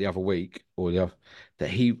about it the other week, that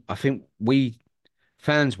I think we,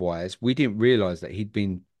 fans wise, we didn't realise that he'd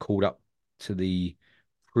been called up to the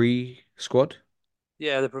pre-squad.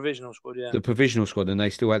 Yeah, the provisional squad. Yeah, the provisional squad, and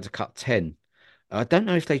they still had to cut 10. I don't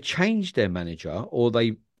know if they changed their manager or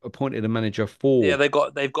they appointed a manager for. Yeah, they've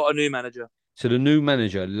got a new manager. So the new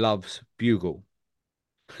manager loves Bugle.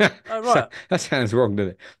 Oh, right. That sounds wrong,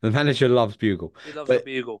 doesn't it? The manager loves Bugle. He loves the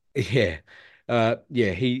Bugle. Yeah.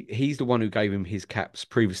 He's the one who gave him his caps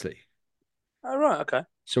previously. Oh, right. Okay.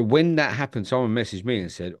 So when that happened, someone messaged me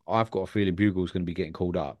and said, I've got a feeling Bugle's going to be getting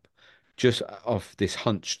called up, just off this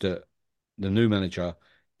hunch that the new manager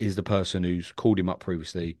is the person who's called him up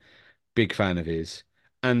previously, big fan of his,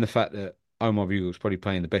 and the fact that Omar Bugle's probably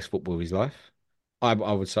playing the best football of his life. I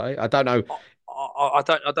would say. I don't know. I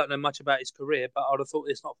don't know much about his career, but I would have thought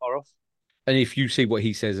it's not far off. And if you see what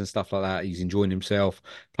he says and stuff like that, he's enjoying himself,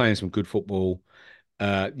 playing some good football.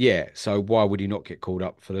 So why would he not get called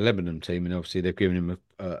up for the Lebanon team? And obviously they've given him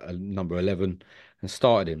a number 11 and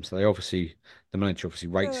started him. So the manager obviously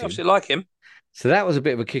rates him. Obviously like him. So that was a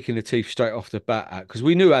bit of a kick in the teeth straight off the bat, because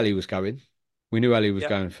we knew Ali was going. We knew Ali was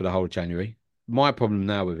going for the whole of January. My problem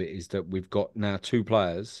now with it is that we've got now 2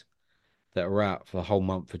 players that are out for the whole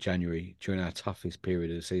month of January during our toughest period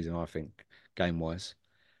of the season, I think, game-wise.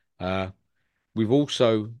 We've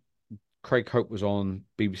also, Craig Hope was on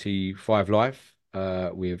BBC 5 Live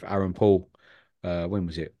with Aaron Paul. When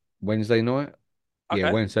was it? Wednesday night? Okay.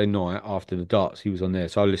 Yeah, Wednesday night after the darts, he was on there.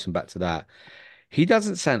 So I listened back to that. He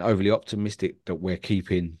doesn't sound overly optimistic that we're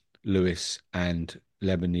keeping Lewis and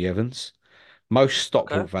Lemony Evans. Most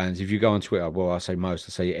Stockport fans, if you go on Twitter, well, I say most,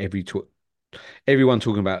 I say everyone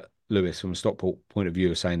talking about Lewis from a Stockport point of view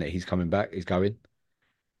are saying that he's coming back, he's going.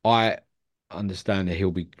 I understand that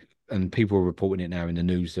he'll be, and people are reporting it now in the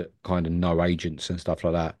news that kind of no agents and stuff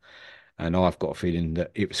like that. And I've got a feeling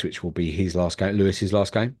that Ipswich will be his last game, Lewis's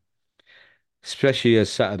last game, especially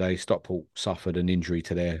as Saturday Stockport suffered an injury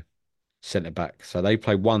to their centre back. So they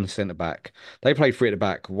play one centre back. They play three at the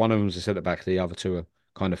back. One of them's a centre back. The other two are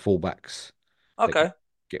kind of fullbacks that Okay.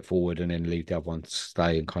 get forward and then leave the other one to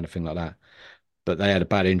stay and kind of thing like that. But they had a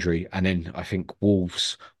bad injury, and then I think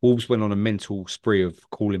Wolves went on a mental spree of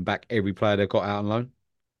calling back every player they got out on loan.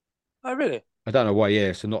 Oh, really? I don't know why.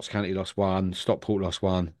 Yeah, so Notts County lost one, Stockport lost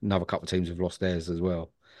one, another couple of teams have lost theirs as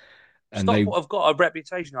well. And they Stockport have got a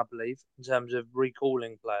reputation, I believe, in terms of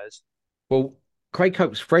recalling players. well, Craig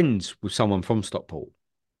Cope's friends with someone from Stockport.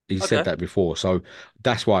 He said Okay. that before, so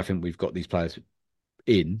that's why I think we've got these players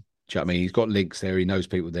in. Do you know what I mean? He's got links there. He knows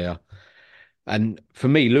people there. And for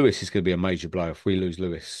me, Lewis is going to be a major blow. If we lose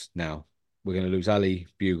Lewis now, we're going to lose Ali,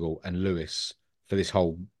 Bugle, and Lewis for this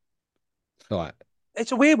whole like.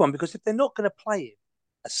 It's a weird one because if they're not going to play him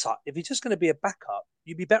as such, if he's just going to be a backup,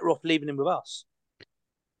 you'd be better off leaving him with us.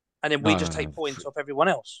 And then we just take No, points off everyone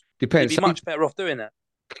else. depends. You'd be much better off doing that.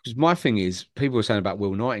 Because my thing is, people were saying about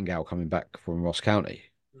Will Nightingale coming back from Ross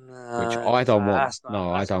County, which No, I don't want. that's not.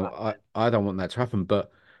 No, I That's don't. not happening. I don't want that to happen.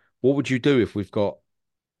 But what would you do if we've got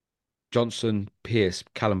Johnson, Pierce,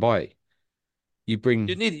 Callum Baye? You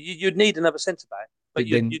bring, You'd need another centre back, but but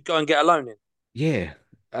then you'd go and get a loan in. yeah.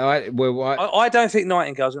 I I don't think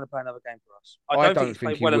Nightingale's going to play another game for us. I I don't think don't he's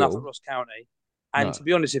think played he well enough at will. Ross County. And No, to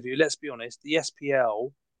be honest with you, let's be honest, the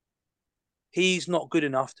SPL, he's not good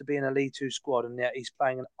enough to be in a League Two squad, and yet he's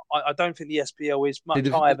playing. I don't think the SPL is much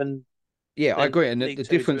higher yeah, I than agree. And League the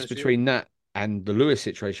Two. To be difference honest with you, between that and the Lewis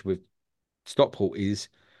situation with Stockport is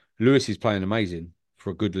Lewis is playing amazing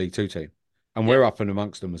for a good League Two team, and yeah, we're up and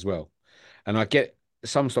amongst them as well. And I get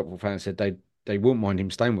some Stockport fans said they wouldn't mind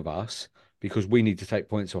him staying with us because we need to take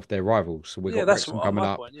points off their rivals. So we've yeah, got that's Wrexham coming my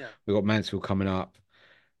up, point. Yeah, we've got Mansfield coming up,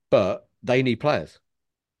 but they need players,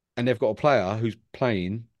 and they've got a player who's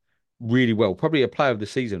playing really well, probably a player of the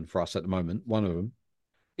season for us at the moment. One of them,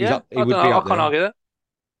 he's yeah. up, he I don't would be know. I up can't there. argue that.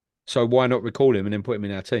 So why not recall him and then put him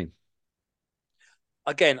in our team?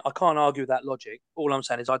 Again, I can't argue that logic. All I'm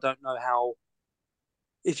saying is I don't know how.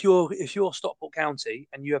 If you're Stockport County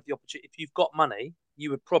and you have the opportunity, if you've got money,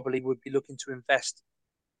 you would be looking to invest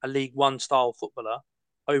a League One style footballer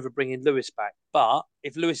over bringing Lewis back. But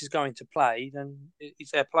if Lewis is going to play, then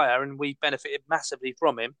he's their player, and we benefited massively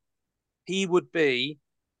from him. He would be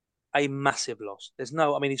a massive loss. There's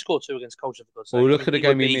no, I mean, he scored two against Culture for God's Well, sake. I look mean, at the he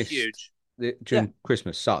would game he be missed huge. Yeah, during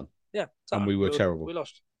Christmas, Sutton, yeah. and So we were terrible. we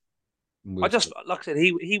lost. And we I were just like I said,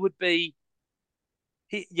 he would be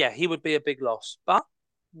he would be a big loss. But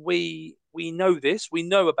we know this. We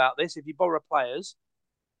know about this. If you borrow players,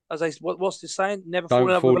 as I what's this saying? Never fall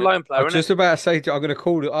in Don't love with fall. a lone I player, was isn't it? just about to say, I'm going to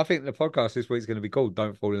call it. I think the podcast this week is going to be called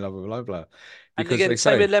 "Don't Fall in Love with a Lone Player," And because they again,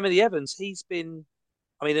 same say, with Lemony Evans. He's been.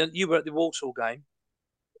 I mean, you were at the Walsall game.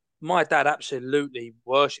 My dad absolutely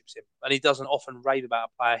worships him, and he doesn't often rave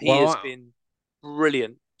about a player. He has "Well, been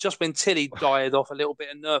brilliant. Just when Tilly died off a little bit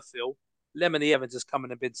in Nerfville, Lemony Evans has come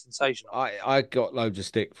in and been sensational. I got loads of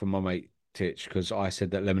stick from my mate Titch because I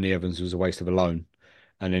said that Lemony Evans was a waste of a loan,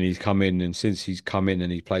 and then he's come in, and since he's come in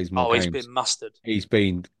and he plays more Oh, he's games, been mustard. he's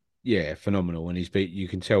been yeah phenomenal, and he's been you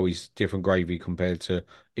can tell he's different gravy compared to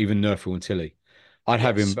even Nerfel and Tilly. I'd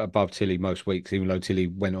have him Yes. above Tilly most weeks, even though Tilly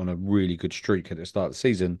went on a really good streak at the start of the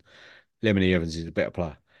season. Lemony Evans is a better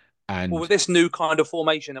player, Well, and with this new kind of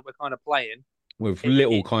formation that we're kind of playing, with it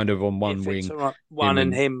little it, kind of on it one fits wing, around one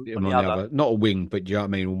and him him on on the the other. other. Not a wing, but you know what I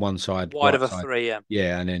mean, on one side, Wide of right a side. three, yeah.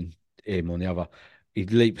 Yeah, and then him on the other. He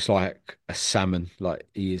leaps like a salmon, like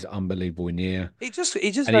he is unbelievable in the air. He's just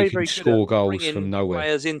And he very, can very good at score goals from bringing nowhere.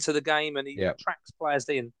 players into the game, and he Yeah. attracts players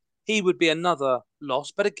in. He would be another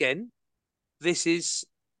loss, but again, this is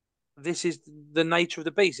this is the nature of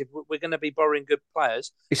the beast. If we're going to be borrowing good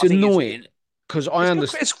players, It's I think annoying because I it's good.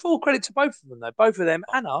 understand It's full credit to both of them, though. Both of them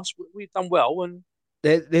and us, we've done well. And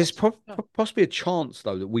there's yeah. possibly a chance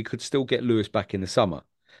though that we could still get Lewis back in the summer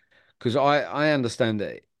because I understand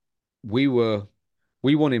that we were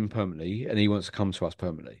we want him permanently and he wants to come to us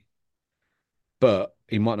permanently. But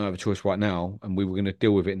he might not have a choice right now, and we were going to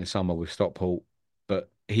deal with it in the summer with Stockport.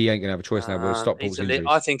 But he ain't going to have a choice now with Stockport's I injuries.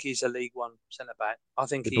 think he's a League One centre back. I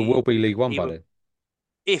think But we'll be League One he by would. then.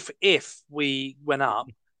 If we went up,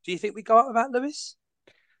 do you think we go up without Lewis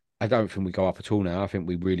I don't think we go up at all now. I think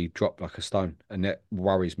we really drop like a stone, and that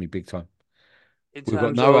worries me big time. in We've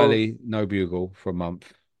got terms no of Ali, no Bugle for a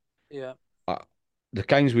month. yeah? Uh, the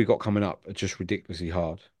games we got coming up are just ridiculously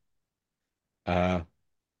hard. Uh,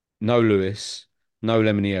 no Lewis, no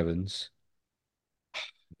Lemony Evans.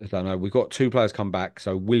 I don't know. We've got two players come back.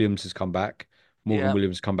 So Williams has come back. Morgan Yeah.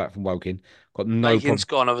 Williams come back from Woking. Got no Lakin's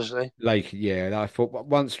problem. gone, obviously. Lake, yeah. I thought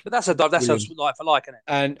once But that's a Williams, like for like, isn't it?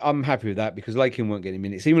 and I'm happy with that because Lakin weren't getting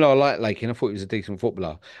minutes. Even though I like Lakin, I thought he was a decent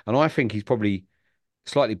footballer, and I think he's probably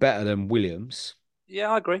slightly better than Williams.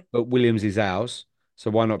 Yeah, I agree. But Williams is ours, so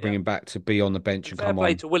why not bring Yeah. him back to be on the bench And and fair come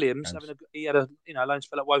play on? to Williams. He had a loan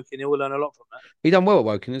spell at Woking. He'll learn a lot from that. He done well at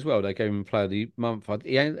Woking as well. They gave him Player of the Month.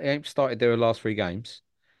 He ain't started their last three games,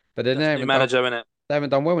 but then That's a new manager, isn't it? they haven't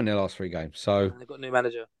done well in their last three games. So They've got a new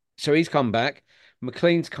manager. so he's come back.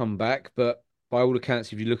 McLean's come back, but by all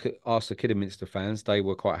accounts, if you look at Arsenal Kidderminster fans, they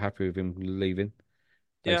were quite happy with him leaving.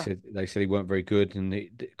 Yeah. They said he weren't very good, and the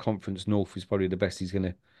Conference North is probably the best he's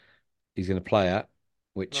gonna play at,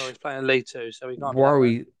 which Well, he's playing League Two, so he can't be that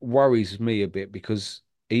bad. worries me a bit because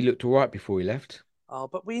he looked all right before he left. Oh,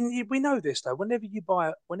 but we know this though. Whenever you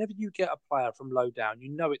get a player from low down, you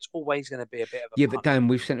know it's always going to be a bit of a Yeah, punt. but Dan,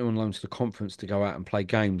 we've sent him on loan to the conference to go out and play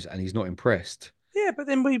games, and he's not impressed. Yeah, but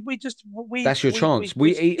then we just we That's your chance.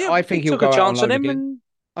 I think we he'll took a go out on chance on loan him, again. and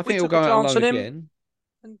I we think he'll took go a out on chance loan on him, again.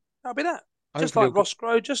 and that'll be that. Just Hopefully like he'll-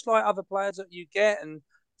 Roscoe, just like other players that you get, and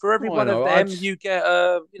for every Oh, I one of know. them, you get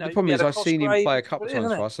The problem you is get a I've seen him Cosgrave, play a it's couple what of it is, times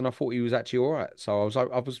isn't for it? us, and I thought he was actually all right. So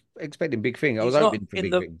I was expecting big thing. I was He's not hoping for in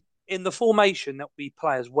big the thing. formation that we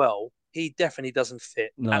play as well. He definitely doesn't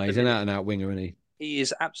fit. No, at he's the an minute. out and out winger, isn't he? He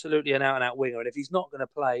is absolutely an out and out winger, and if he's not going to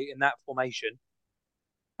play in that formation,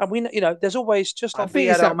 and there's always just I like we think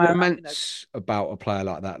it's had our that man. romance about a player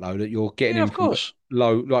like that, though, that you're getting Yeah, him of from course.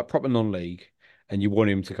 low, like proper non-league, and you want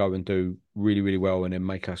him to go and do really, really well and then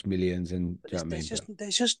make us millions. And But do you know what I mean?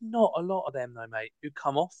 there's just not a lot of them though, mate, who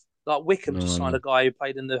come off. Like Wickham just No, signed no. a guy who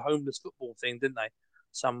played in the homeless football thing, didn't they?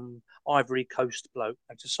 Some Ivory Coast bloke.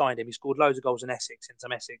 They just signed him. He scored loads of goals in Essex in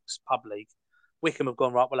some Essex pub league. Wickham have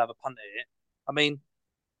gone right. We'll have a punt at it. I mean,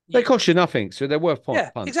 They cost you nothing, so they're worth punts. yeah,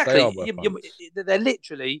 They exactly. are worth punts. They're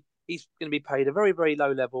literally. He's going to be paid a very, very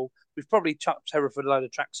low level. We've probably chucked Hereford a load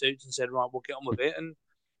of tracksuits and said, right, we'll get on with it. And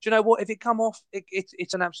do you know what? If it come off,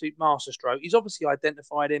 it's an absolute masterstroke. He's obviously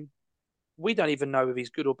identified him. We don't even know if he's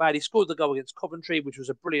good or bad. He scored the goal against Coventry, which was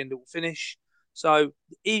a brilliant little finish. So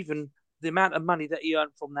even the amount of money that he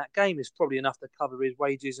earned from that game is probably enough to cover his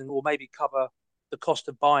wages or maybe cover the cost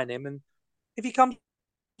of buying him. And if he comes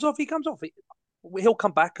off, he comes off. He'll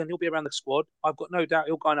come back and he'll be around the squad. I've got no doubt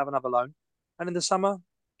he'll go and have another loan. And in the summer,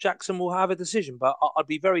 Jackson will have a decision. But I'd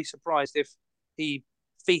be very surprised if he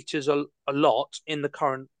features a lot in the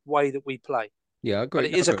current way that we play. Yeah, I agree.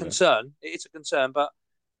 But it is a concern. It is a concern. But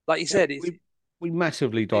like you said, we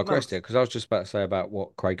massively Big digressed month. here because I was just about to say about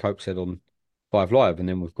what Craig Hope said on Five Live, and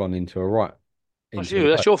then we've gone into a right. that's into you.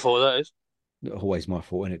 the That's your fault. That is. always my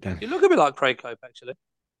fault, isn't it, Dan? You look a bit like Craig Cope, actually.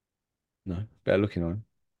 No, better looking on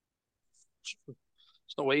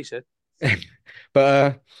It's not what he said. him.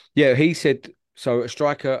 But yeah, he said so. A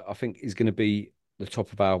striker, I think, is going to be the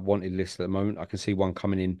top of our wanted list at the moment. I can see one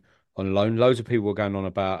coming in on loan. Loads of people were going on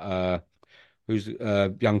about who's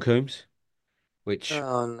young Coombs, which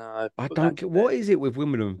Oh no! I Put don't that to get. What bed. is it with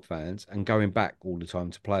Wimbledon fans and going back all the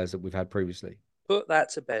time to players that we've had previously? Put that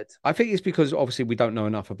to bed. I think it's because obviously we don't know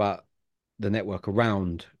enough about the network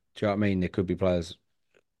around. Do you know what I mean? There could be players.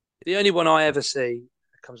 The only one I ever see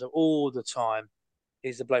that comes up all the time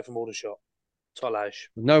is the bloke from Aldershot, Tolaj.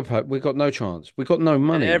 No, we got no chance. We got no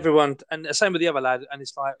money. And everyone, and the same with the other lad. And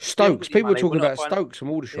it's like Stokes. you People were money, talking we're not about buying Stokes from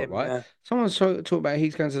Aldershot, him, right? yeah. Someone's talking about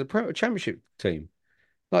he's going to the Championship team.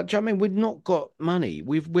 Like, do you know what I mean? We've not got money.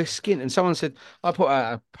 We're skint. And someone said, I put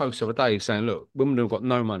out a post the other day saying, look, Wimbledon have got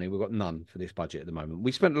no money. We've got none for this budget at the moment.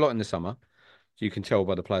 We spent a lot in the summer, so you can tell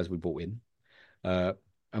by the players we bought in.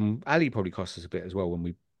 And Ali probably cost us a bit as well when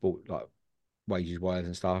we bought like wages wise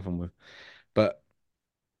and stuff. But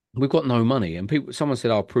we've got no money. And someone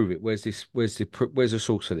said, I'll prove it. Where's the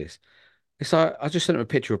source of this? It's like, I just sent them a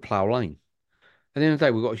picture of Plough Lane. At the end of the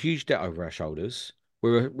day, we've got a huge debt over our shoulders.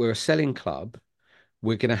 We're a selling club.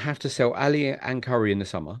 We're going to have to sell Ali and Curry in the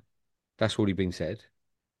summer. That's already been said.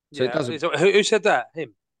 So it doesn't Who said that?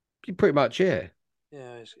 Him. pretty much, yeah.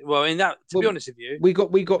 Yeah. Well, in that, to be honest with you, we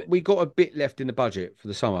got a bit left in the budget for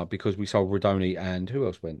the summer because we sold Rodoni and who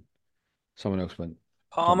else went? Someone else went.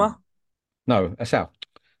 Palmer. No, Asal.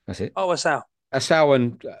 That's it. Oh, Asal. Asal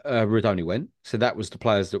and Rodoni went. So that was the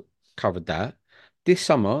players that covered that. This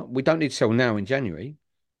summer, we don't need to sell now in January,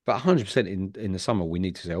 but 100% in the summer we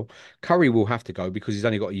need to sell. Curry will have to go because he's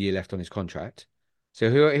only got a year left on his contract. So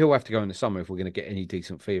he'll have to go in the summer if we're going to get any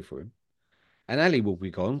decent fee for him. And Ali will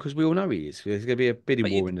be gone because we all know he is. There's going to be a bidding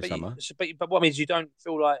war in the summer. But what means you don't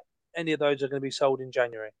feel like any of those are going to be sold in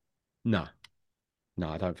January? No,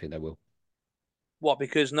 I don't think they will. What?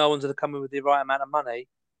 Because no one's going to come in with the right amount of money,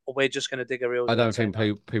 or we're just going to dig our heels I in don't and say think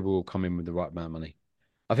no. people will come in with the right amount of money.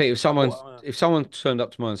 I think Well, if someone turned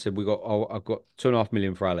up tomorrow and said I've got 2.5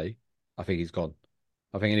 million for Ali, I think he's gone.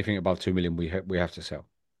 I think anything above 2 million we have to sell.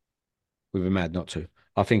 We'd be mad not to.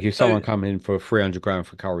 I think if so someone come in for 300 grand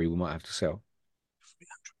for Curry, we might have to sell.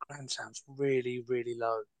 300 grand sounds really, really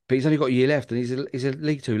low. But he's only got a year left, and he's a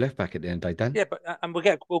League Two left back at the end of the day, Dan. Yeah, but and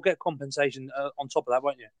we'll get compensation on top of that,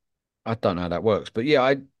 won't you? I don't know how that works, but yeah,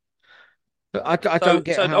 I So don't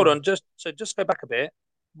get so hold how on, just go back a bit.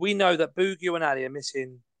 We know that Boogiew and Ali are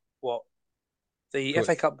missing what the till,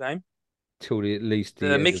 FA Cup game, at least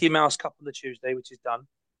the Mickey Mouse Cup on the Tuesday, which is done.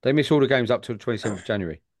 they miss all the games up till the 27th of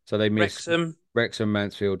January. So they miss Wrexham, Wrexham,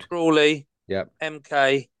 Mansfield. Crawley, Yep,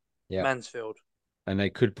 MK, yep, Mansfield. and they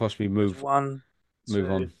could possibly That's move one, move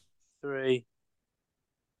two, on. 3,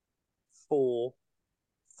 4,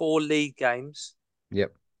 4 league games,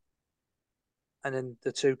 Yep. and then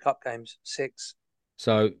the 2 cup games, 6.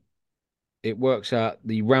 So it works out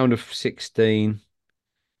the round of 16,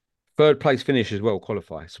 third place finish as well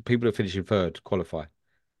qualify. So people that finish in third qualify.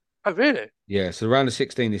 Oh, really? Yeah. So the round of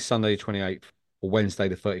 16 is Sunday the 28th or Wednesday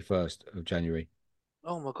the 31st of January.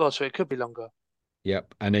 Oh my God! So it could be longer.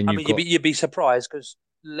 Yep. And then I you've mean, got you'd be surprised because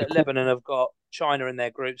the Lebanon have got China in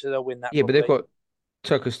their group, so they'll win that yeah, but they've probably. got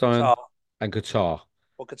Turkestan Qatar. and Qatar.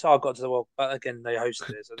 Well, Qatar got to the World, but again, they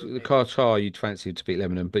hosted it. So it doesn't The mean... Qatar you'd fancy to beat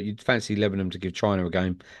Lebanon, but you'd fancy Lebanon to give China a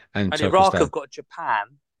game and And Iraq Turkestan. have got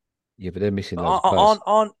Japan. Yeah, but they're missing But loads of players.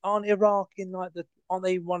 aren't Iraq in like aren't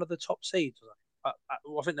they one of the top seeds? I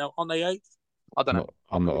think they're on the eighth. I don't know.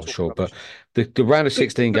 I'm Probably not talking sure, but rubbish. the round of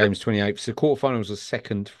 16 games, 28th. So the quarterfinals are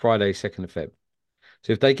second Friday, 2nd of Feb.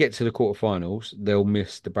 So if they get to the quarterfinals, they'll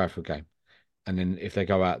miss the Bradford game, and then if they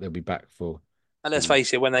go out, they'll be back for And let's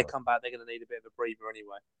face it, when they come back, they're going to need a bit of a breather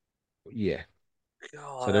anyway. yeah. So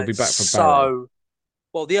God, they'll be back for Barrow. so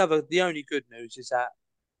well. The only good news is that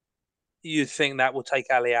you think that will take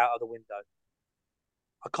Ali out of the window.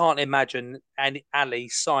 I can't imagine Ali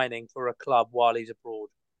signing for a club while he's abroad.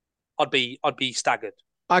 I'd be staggered.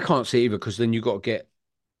 I can't see either because then you got to get.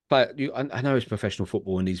 But I know it's professional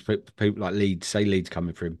football, and these people like Leeds, say Leeds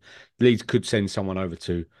coming for him. Leeds could send someone over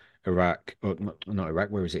to Iraq, or not Iraq.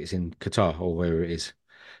 Where is it? It's in Qatar or where it is.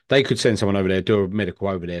 They could send someone over there, do a medical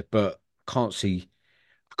over there, but I can't It's see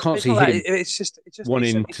not that. him It's just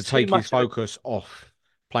wanting it's to too take his much of a, focus off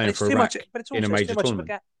and playing it's for too much. Iraq But it's in a also major tournament.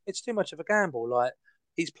 it's too much of a gamble. Like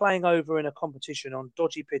he's playing over in a competition on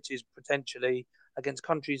dodgy pitches potentially against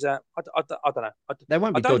countries that I don't know. They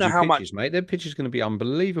won't I be don't know dodgy how pitches, much. mate. Their pitch is going to be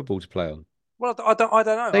unbelievable to play on. Well, I don't know. I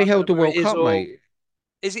They don't know held the where it World is Cup, or mate.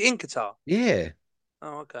 is it in Qatar? Yeah.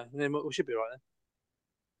 Oh, okay. Then we should be right then.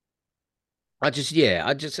 I just,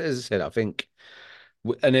 as I said, I think,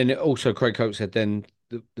 and then also Craig Coates said then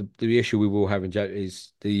the issue we will have in January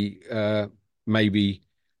is the maybe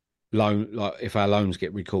loan, like if our loans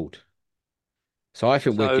get recalled. So I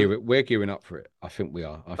think So, we're gearing up for it. I think we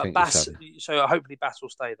are. I but think it's Bass. happening. So hopefully Bass will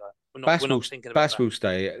stay though. We're not thinking about Bass that. will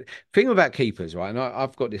stay. Thing about keepers, right? And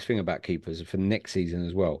I've got this thing about keepers for next season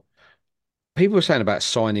as well. People are saying about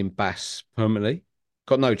signing Bass permanently.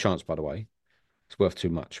 Got no chance, by the way. It's worth too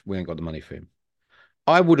much. We ain't got the money for him.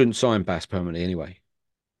 I wouldn't sign Bass permanently anyway.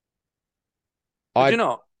 Would I you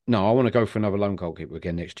not? No, I want to go for another loan goalkeeper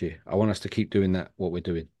again next year. I want us to keep doing that, what we're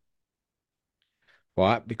doing.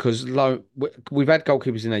 Right? Because we've had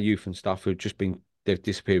goalkeepers in our youth and stuff who've just been, they've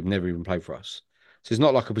disappeared, never even played for us. So it's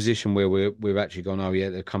not like a position where we've actually gone, oh yeah,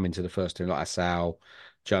 they've come into the first team, like Asal,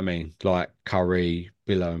 do you know what I mean? Like Curry,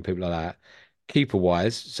 Billow, and people like that. Keeper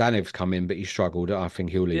wise, Zanev's come in, but he struggled. I think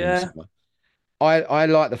he'll leave in the Yeah. summer. I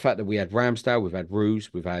like the fact that we had Ramsdale, we've had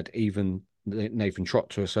Roos, we've had even Nathan Trott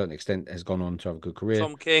to a certain extent has gone on to have a good career.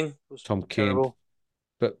 Tom King was Tom King. terrible.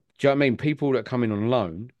 But do you know what I mean? People that come in on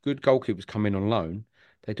loan, good goalkeepers come in on loan,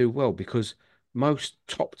 they do well because most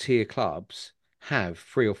top tier clubs have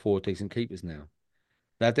 3 or 4 decent keepers now.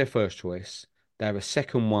 They have their first choice. They have a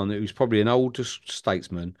second one who's probably an older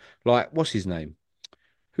statesman. Like, what's his name?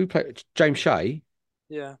 Who played? James Shea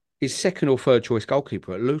Yeah. is second or third choice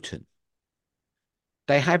goalkeeper at Luton.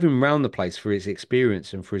 They have him round the place for his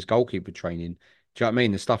experience and for his goalkeeper training. Do you know what I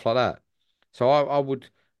mean? And stuff like that. So I would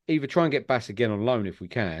either try and get Bass again on loan if we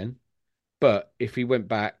can, but if he went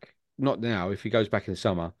back, not now, if he goes back in the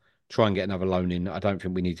summer, try and get another loan in. I don't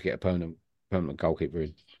think we need to get a permanent goalkeeper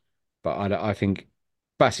in. But I think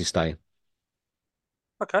Bass is staying.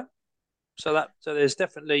 Okay. So there's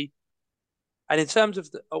definitely, and in terms of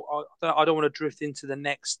I don't want to drift into the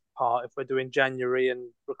next part if we're doing January and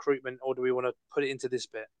recruitment, or do we want to put it into this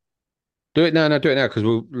bit? Do it now, do it now, because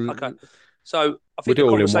Okay. So I we'll think do the it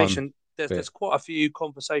all in conversation bit. there's quite a few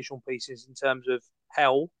conversational pieces in terms of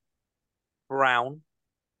Hell, Brown,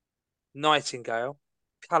 Nightingale,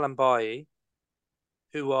 Kalambayi,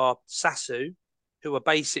 who are Sasu, who are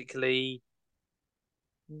basically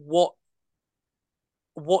what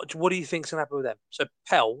what do you think's gonna happen with them? So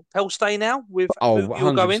Pell stay now with Oh, who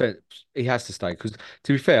you're going? 100%. He has to stay because,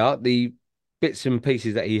 to be fair, the bits and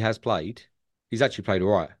pieces that he has played, he's actually played all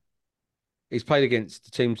right. He's played against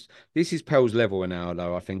the teams. This is Pell's level now,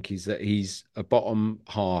 though. I think he's a bottom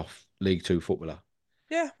half League Two footballer.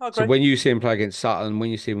 Yeah, I So agree. when you see him play against Sutton,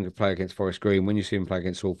 when you see him play against Forest Green, when you see him play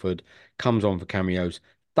against Salford, comes on for cameos.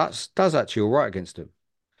 That's does actually all right against them.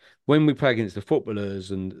 When we play against the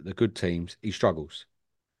footballers and the good teams, he struggles.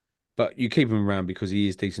 But you keep him around because he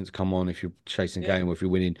is decent to come on if you're chasing a Yeah, game or if you're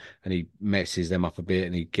winning and he messes them up a bit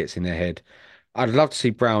and he gets in their head. I'd love to see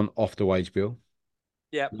Brown off the wage bill.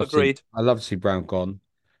 yeah, agreed. I'd love to see Brown gone.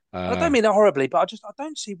 And I don't Uh, mean that horribly, but I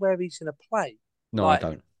don't see where he's going to play. no, I Like,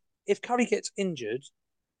 don't. if Curry gets injured,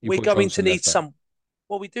 You we're put going to Johnson need left back. some.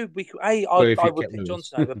 Well, we do. Well, if I you would kept pick Lewis.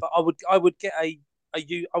 Johnson over, but I would get I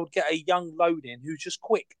would get a young load in who's just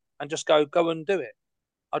quick and just go and do it.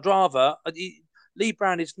 I'd rather Lee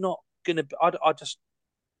Brown is not going to.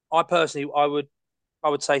 I personally I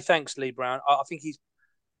would say thanks Lee Brown. I think he's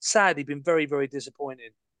sadly been very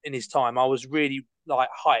disappointed in his time. I was really like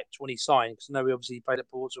hyped when he signed because I know he obviously played at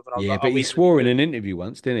Portsmouth and I was Yeah, like, but oh, he he's going to be swore in good. an interview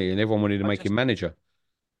once, didn't he? And everyone wanted to I make him just manager.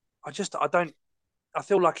 I don't. I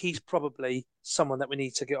feel like he's probably someone that we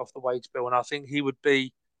need to get off the wage bill, and I think he would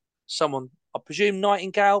be someone. I presume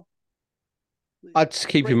Nightingale I'd just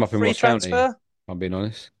keep him up in free Ross County, if transfer. I'm being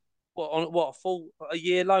honest. What a full a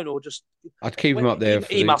year loan or just I'd keep him when up there for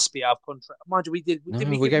he the. must be out of contract. Mind you, did No,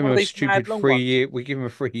 we we give him gave one him of a these stupid mad long three ones? year. We gave him a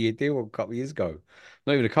 3 year deal a couple of years ago.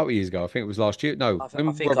 Not even a couple of years ago. I think it was last year. No, I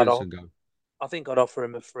when did think Robinson go? I think I'd offer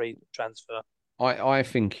him a free transfer. I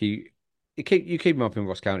think you keep him up in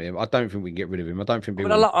Ross County. I don't think we can get rid of him. I don't think I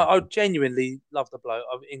mean, people want to pay I him. genuinely love the bloke.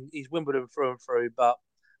 He's Wimbledon through and through, but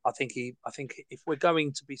I think if we're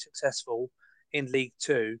going to be successful in League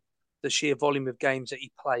Two, the sheer volume of games that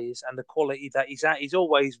he plays and the quality that he's at, he's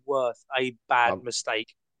always worth a bad Um,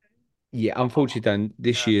 mistake. yeah, unfortunately, Dan,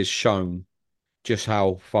 this Yeah, year's shown just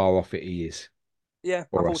how far off it he is yeah.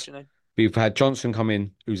 for us. Unfortunately, We've had Johnson come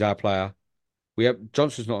in, who's our player. We have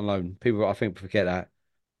Johnson's not on loan. People, I think, forget that.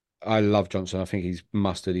 I love Johnson. I think he's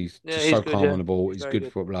mustard. He's yeah, just he's so good. calm Yeah, on the ball. he's He's a very good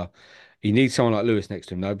good. footballer. He needs someone like Lewis next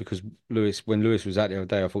to him, though, because when Lewis was out the other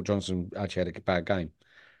day, I thought Johnson actually had a bad game.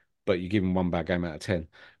 But you give him one bad game out of 10.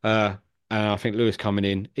 Uh, and I think Lewis coming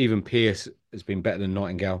in, even Pierce has been better than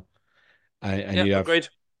Nightingale. And Yeah, you have, agreed.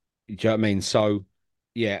 do you know what I mean? So,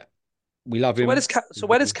 yeah, we love him. So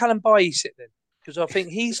where does Callum Bailly sit then? Because I think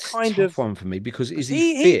he's It's a kind tough of one for me because is because he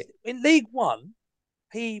he fit? in League One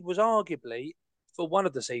he was arguably for one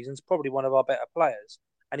of the seasons probably one of our better players,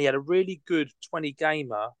 and he had a really good 20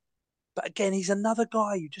 gamer. But again, he's another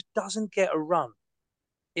guy who just doesn't get a run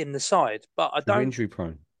in the side. But Too injury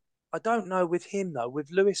prone. I don't know with him though.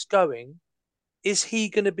 With Lewis going, is he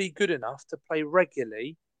going to be good enough to play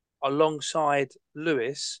regularly alongside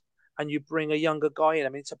Lewis? And you bring a younger guy in. I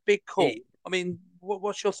mean, it's a big call. It I mean,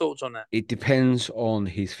 what's your thoughts on that? it depends on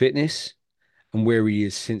his fitness and where he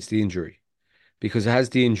is since the injury. Because has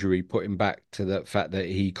the injury put him back to the fact that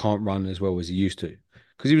he can't run as well as he used to?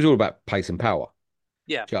 Because he was all about pace and power.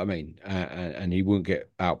 Yeah, Do you know what I mean? And he wouldn't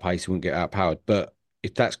get outpaced, he wouldn't get outpowered. But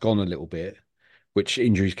if that's gone a little bit, which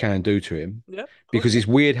injuries can do to him, yeah, of course, because yeah. it's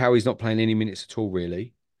weird how he's not playing any minutes at all,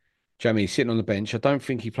 really. Do you know what I mean? He's sitting on the bench. I don't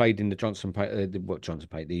think he played in the what Johnson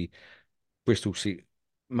played, the Bristol City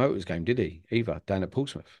Motors game, did he? Either down at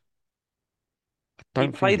Portsmouth. I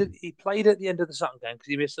don't think he. He played at the end of the Sutton game because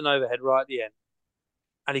he missed an overhead right at the end,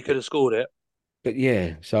 and he could But, have scored it. but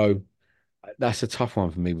yeah, so that's a tough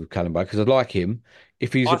one for me with Callum because I like him.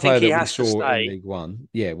 If he's I a think player he that we has to saw in stay. League One,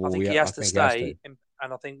 yeah, I well, think he I has to think he has to. stay, and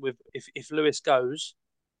I think with if Lewis goes,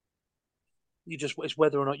 you just it's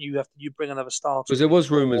whether or not you bring another starter Because there in,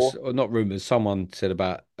 was or rumours, or not rumours, someone said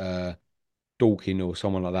about Dorking or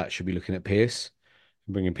someone like that should be looking at Pierce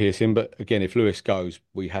and bringing Pierce in. But again, if Lewis goes,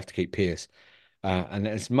 we have to keep Pierce. And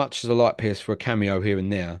as much as I like Pierce for a cameo here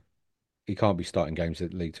and there, he can't be starting games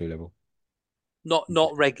at League Two level.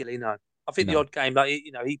 not regularly. No, I think the No, odd game, like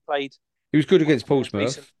he played he was good against the most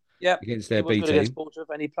recent. Portsmouth, Yeah, against he their was B good against team, Portsmouth,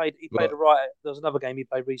 and he played a but right. There was another game he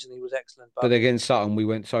played recently. He was excellent, but but against Sutton, we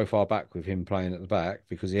went so far back with him playing at the back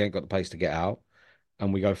because he ain't got the pace to get out,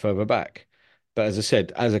 and we go further back. But as I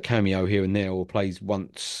said, as a cameo here and there, or plays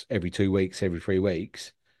once every 2 weeks, every 3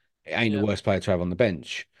 weeks, it ain't the yeah. worst player to have on the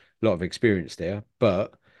bench. A lot of experience there,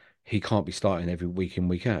 but he can't be starting every week in,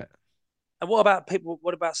 week out. And what about people?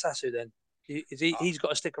 What about Sasu then? Is he? He's got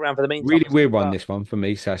to stick around for the meantime, Really hasn't he? weird one, But this one for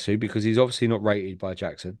me, Sasu, because he's obviously not rated by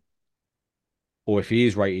Jackson. or if he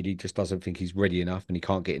is rated, he just doesn't think he's ready enough and he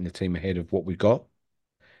can't get in the team ahead of what we've got.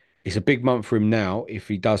 It's a big month for him now if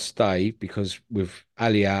he does stay, because with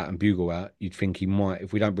Ali out and Bugle out, you'd think he might,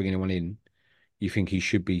 if we don't bring anyone in, you think he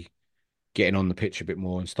should be getting on the pitch a bit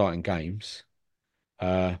more and starting games.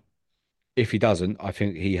 Uh, if he doesn't, I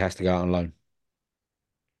think he has to go out on loan.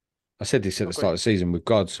 I said this at the Okay. start of the season with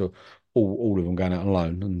God, so all of them going out on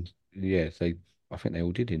loan, and yeah, I think they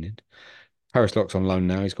all did in it. Harris Lock's on loan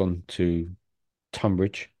now. He's gone to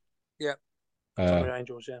Tunbridge. Yeah. Uh, Tommy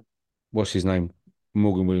Angels, yeah. what's his name?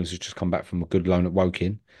 Morgan Williams has just come back from a good loan at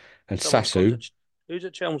Woking, and Someone's gone to Sasu. who's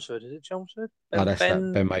at Chelmsford? Is it Chelmsford? Oh, that's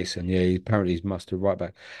that Ben Mason. Yeah, apparently he's mustard right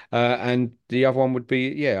back. And the other one would be,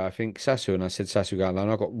 yeah, I think Sasu. And I said Sasu go out on loan.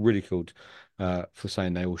 I got ridiculed for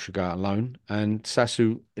saying they all should go out on loan. And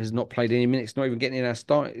Sasu has not played any minutes, not even getting in our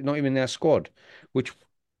start, not even in our squad, which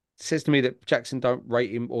says to me that Jackson don't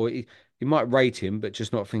rate him, or he might rate him, but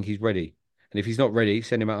just not think he's ready. And if he's not ready,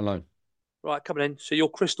 send him out on loan. Right, coming in. So your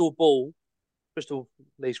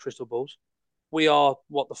these crystal balls. We are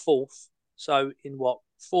what, the fourth. So in what,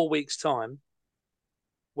 4 weeks' time,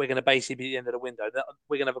 we're going to basically be at the end of the window.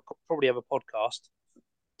 We're going to probably have a podcast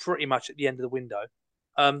pretty much at the end of the window.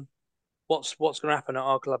 What's going to happen at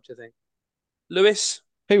our club? Do you think, Lewis?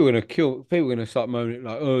 People are going to start moaning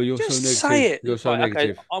like, "Oh, you're so Just negative. say it. You're so Right,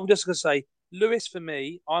 negative." okay, I'm just going to say Lewis. For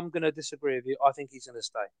me, I'm going to disagree with you. I think he's going to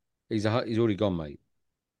stay. He's already gone, mate.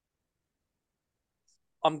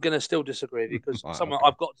 I'm going to still disagree with you because Right, someone okay.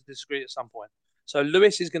 I've got to disagree at some point. So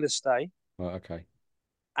Lewis is going to stay. Right, okay.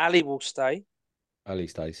 Ali will stay. Ali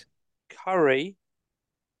stays. Curry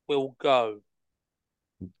will go.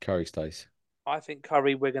 Curry stays. I think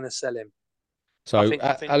Curry, we're going to sell him. So I think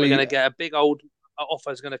we're Ali, going to get a big old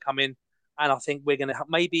offer is going to come in, and I think we're going to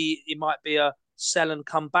maybe it might be a sell and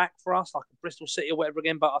come back for us, like a Bristol City or whatever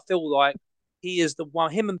again. But I feel like he is the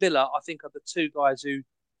one. Him and Billa, I think, are the two guys who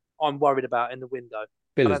I'm worried about in the window.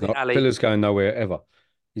 I don't Biller's think not. Ali. Biller's going nowhere ever.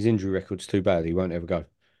 His injury record's too bad. He won't ever go.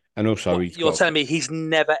 And also, What, you're telling me he's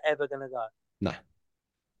never ever going to go? no.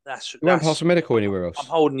 That's He won't pass a medical anywhere else. I'm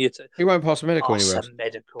holding you to. He won't pass a medical anywhere else.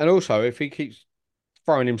 Medical. And also, if he keeps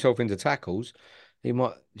throwing himself into tackles, he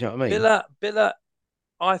might. Do you know what I mean? Billa,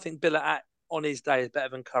 I think Billa on his day is better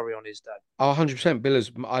than Curry on his day. Oh, 100%.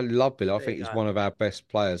 Biller's. I love Biller. I There think you he's go. one of our best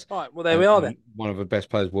players. Right. Well, there we are then. One of the best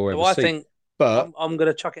players we'll So ever I see. think But I'm going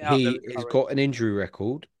to chuck it out there. he With has Curry. got an injury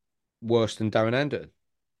record worse than Darren Anderton.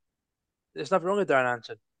 There's nothing wrong with Darren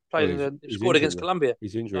Anton. Played Well, he scored against injury- Colombia.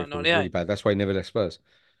 His injury record was 98. really bad. That's why he never left Spurs.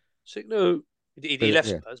 Sick no. He But, left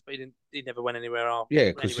yeah. Spurs, but he never went anywhere else.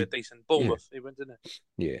 Yeah, 'cause anywhere decent. Bournemouth, he went, didn't he?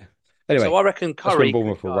 Yeah. Anyway, So I reckon that's when Curry.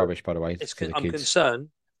 Bournemouth could were go. rubbish, by the way. It's, For the I'm kids. concerned.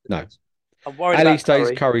 No. I'm worried Ali about stays,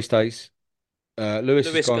 Curry. Curry stays. Lewis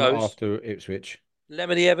has Lewis gone goes. after Ipswich.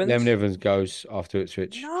 Lemony Evans. Lemon Evans goes after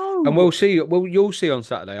Ipswich. No. And we'll see. Well, you'll see on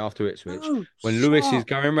Saturday after Ipswich No, when Lewis is stop.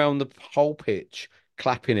 going around the whole pitch,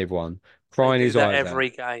 clapping everyone, They crying do his that eyes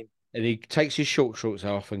every out, game. and he takes his shorts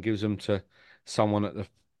off and gives them to someone at the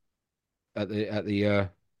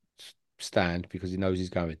stand because he knows he's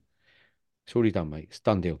going. It's already done, mate. It's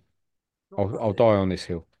done deal. I'll die on this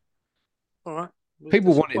hill. All right.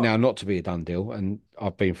 People want it now not to be a done deal, and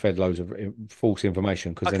I've been fed loads of false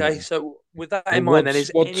information. Okay, so with that in mind, then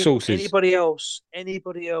is sources?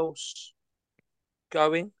 anybody else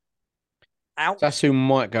going out? That's who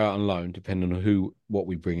might go out on loan, depending on what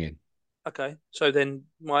we bring in. Okay, so then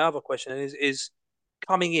my other question is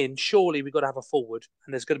coming in. Surely we've got to have a forward,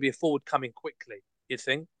 and there's going to be a forward coming quickly. You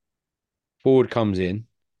think Forward comes in.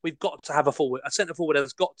 we've got to have a forward? A centre forward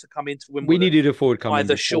has got to come into Wimbledon. We needed a forward coming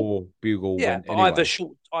either before Bugle yeah, went but anyway.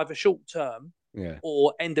 either short term Yeah,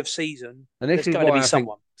 or end of season. and this There's is going to why be I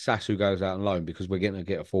someone. think Sasu goes out on loan, because we're going to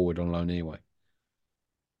get a forward on loan anyway.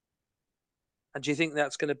 And do you think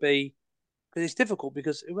that's going to be because it's difficult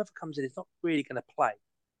because whoever comes in is not really going to play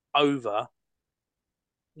over.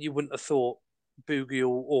 You wouldn't have thought Bugil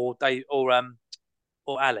or Dave or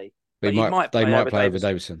Ali. They But might play over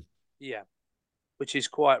Davison. Yeah, which is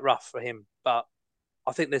quite rough for him. But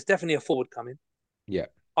I think there's definitely a forward coming. Yeah,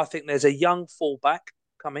 I think there's a young fullback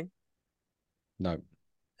coming no,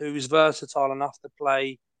 who's versatile enough to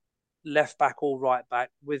play left back or right back.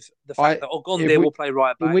 With the fact that Ogonde will play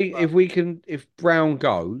right back. If Brown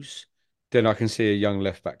goes, then I can see a young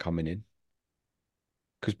left back coming in,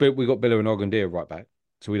 because we got Biller and Ogundia right back,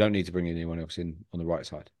 so we don't need to bring anyone else in on the right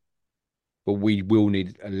side. But we will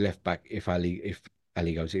need a left back if Ali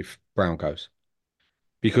goes, if Brown goes,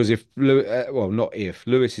 because not if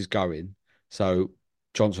Lewis is going, so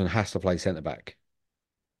Johnson has to play centre back,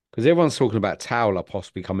 because everyone's talking about Towler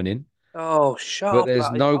possibly coming in. Oh, shut But up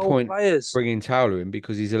there's about his no old point players. bringing Towler in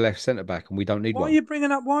because he's a left centre back and we don't need Why are one. you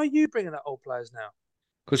bringing up? Why are you bringing up old players now?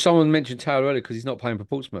 Because someone mentioned Towler earlier because he's not playing for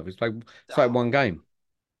Portsmouth. It's like one Oh, game.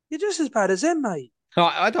 you're just as bad as them, mate.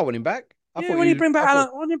 I don't want him back. I Yeah, thought when he you was. bring back I thought. Alan,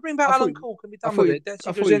 when you bring back I thought. Alan Cork and be I done thought. with He, it, Desi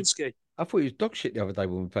I thought he was. Brzezinski. I thought he was dog shit the other day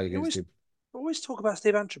when we played You against always, him. always talk about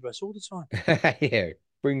Steve Antrobus all the time. Yeah,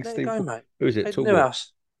 bring Let it Steve. go, mate. Who is it? Hey, Tallboy.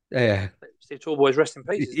 Newhouse. Yeah, Steve Tallboy's rest in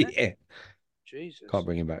peace, isn't it? yeah. Can't Jesus.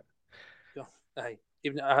 bring him back. God. Hey,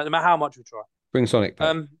 even no matter how much we try. Bring Sonic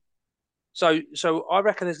back. So I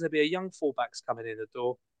reckon there's going to be a young fullbacks coming in the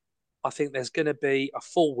door. I think there's going to be a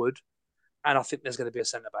forward, and I think there's going to be a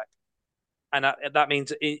centre back. And that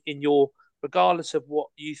means in your, regardless of what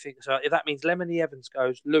you think, so if that means Lemony Evans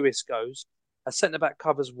goes, Lewis goes, a centre back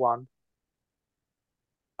covers one,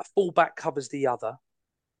 a fullback covers the other,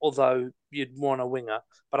 although you'd want a winger.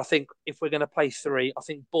 But I think if we're going to play three, I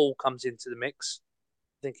think Ball comes into the mix.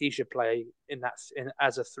 I think he should play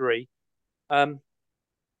as a three, and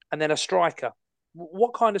then a striker.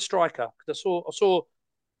 What kind of striker? Because I saw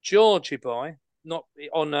Georgie boy not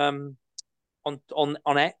on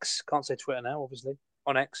X. Can't say Twitter now, obviously.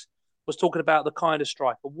 On X was talking about the kind of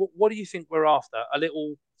striker. What do you think we're after? A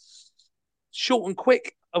little short and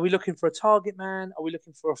quick? Are we looking for a target man? Are we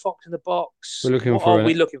looking for a fox in the box? We're looking What for are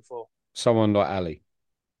we looking for? someone like Ali.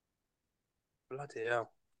 Bloody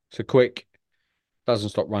hell! So quick, doesn't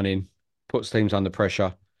stop running, puts teams under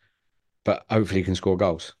pressure, but hopefully can score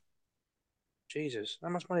goals. Jesus, how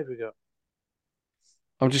much money have we got?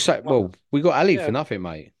 I'm just saying. Well, Well, we got Ali for yeah, nothing,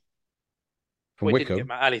 mate, from we didn't get Wickham.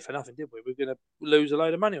 Matt Ali for nothing, did we? We're going to lose a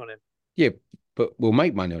load of money on him. Yeah, but we'll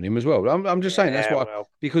make money on him as well. I'm just saying that's Yeah, what well,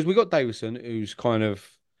 because we got Davison, who's kind of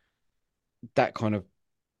that kind of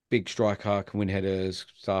big striker, can win headers,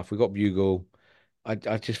 stuff. We got Bugle. I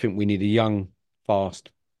just think we need a young,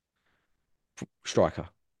 fast striker.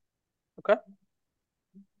 okay.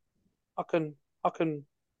 I can, I can.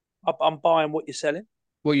 I'm buying what you're selling.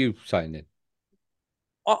 What are you saying then?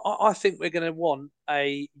 I think we're going to want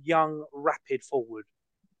a young, rapid forward.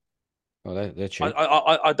 Oh, they're I, cheap. I,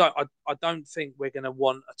 I, I don't, I don't think we're going to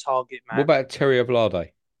want a target What man. about Terry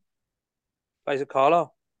Avlade? Plays at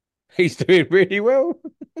Carlisle. He's doing really well,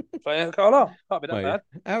 Playing at Carlisle. Can't be that mate. bad.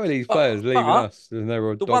 How are these But, players leaving but us? And they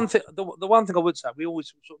were the one dogs. thing, the one thing I would say, we always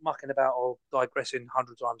sort of mucking about or digressing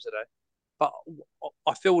 100 times a day, but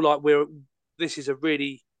I feel like this is a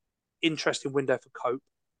really interesting window for Cope,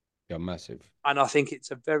 Yeah, massive. and I think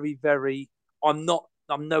it's a very, very. I'm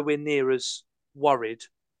nowhere near as worried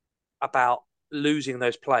about losing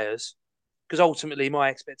those players because ultimately my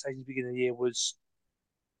expectations at the beginning of the year was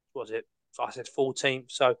it? I said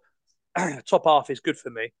 14th, so top half is good for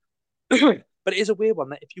me. But it is a weird one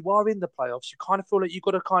that if you are in the playoffs, you kind of feel like you've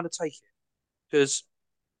got to kind of take it because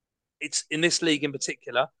it's in this league in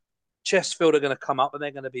particular. Chesterfield are going to come up and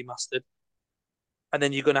they're going to be mustard, and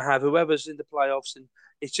then you're going to have whoever's in the playoffs, and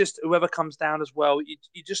it's just whoever comes down as well.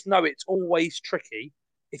 You just know it's always tricky.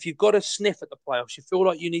 If you've got a sniff at the playoffs, you feel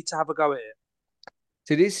like you need to have a go at it.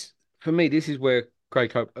 So this, for me, this is where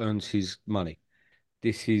Craig Hope earns his money.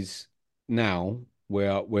 This is now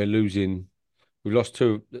where we're losing. We've lost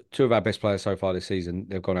two of our best players so far this season.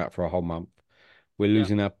 They've gone out for a whole month. We're Yeah,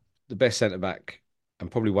 losing the best centre back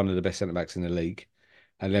and probably one of the best centre backs in the league.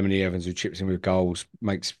 And Lemony Evans, who chips in with goals,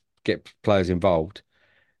 get players involved.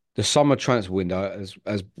 The summer transfer window,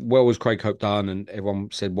 as well as Craig Hope done, and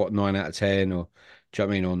everyone said what 9 out of 10, or do you know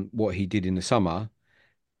what I mean, on what he did in the summer.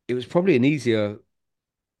 It was probably an easier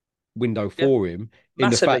window yeah, for him in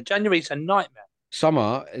the massively. fact January's a nightmare.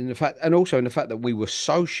 summer in the fact and also in the fact that we were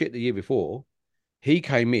so shit the year before. He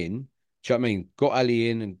came in, do you know what I mean? Got Ali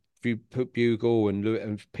in and put Bugle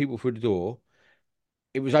and people through the door.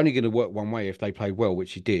 It was only going to work one way if they played well,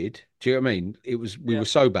 which he did. Do you know what I mean? We Yeah. were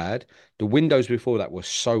so bad. The windows before that were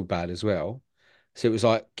so bad as well. So it was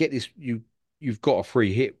like, get this, you've got a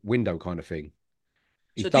free hit window kind of thing.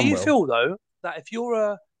 He's So do done you well. feel though that if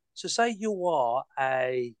you're so say you are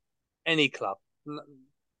any club,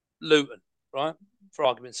 Luton, right? For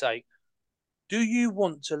argument's sake, do you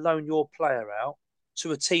want to loan your player out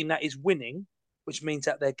to a team that is winning, which means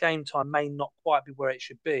that their game time may not quite be where it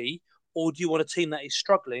should be, or do you want a team that is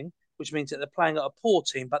struggling, which means that they're playing at a poor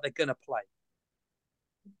team but they're going to play?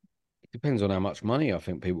 It depends on how much money I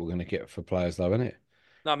think people are going to get for players, though, isn't it?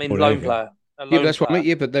 No, I mean More than loan anything. player, a Yeah, but loan that's what I mean. player.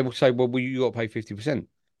 Yeah, but they will say, well, you got to pay 50%.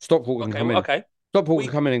 Stockport can Okay, come in. okay. Stockport can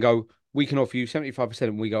We come in and go, we can offer you 75%.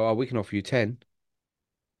 And we go, oh, we can offer you 10.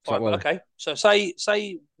 It's like, fine, but well, okay. So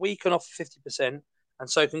say we can offer 50%, and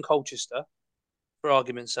so can Colchester, for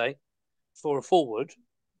argument's sake, for a forward.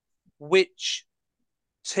 Which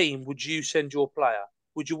team would you send your player?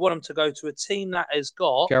 Would you want them to go to a team that has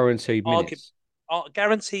got Guaranteed minutes.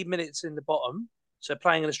 guaranteed minutes in the bottom, so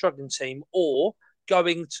playing in a struggling team, or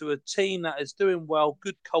going to a team that is doing well,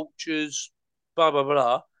 good cultures, blah blah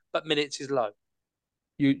blah, but minutes is low?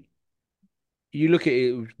 You you look at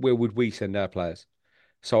it, where would we send our players?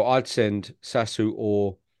 So I'd send Sasu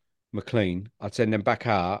or McLean. I'd send them back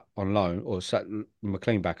out on loan, or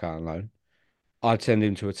McLean back out on loan. I'd send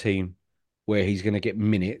him to a team where he's going to get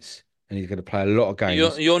minutes and he's going to play a lot of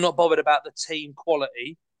games. You're not bothered about the team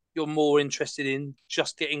quality. You're more interested in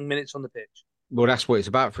just getting minutes on the pitch. Well, that's what it's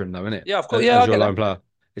about for him, though, isn't it? Yeah, of course. As Yeah, I your get lone that. player,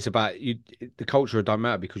 it's about you. The culture don't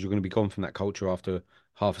matter because you're going to be gone from that culture after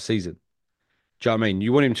half a season. Do you know what I mean?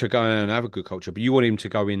 You want him to go in and have a good culture, but you want him to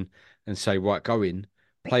go in and say, right, go in,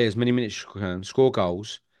 play as many minutes as you can, score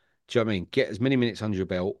goals. Do you know what I mean? Get as many minutes under your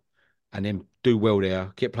belt, and then do well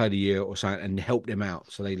there, get player of the year or something, and help them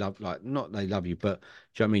out. So they love, like, not they love you, but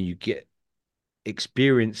do you know what I mean? You get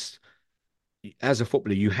experience as a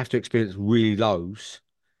footballer. You have to experience really lows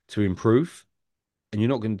to improve, and you're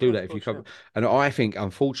not going to do Yeah, that of if you course. come. And I think,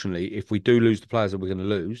 unfortunately, if we do lose the players that we're going to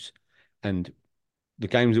lose, and the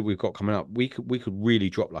games that we've got coming up, we could really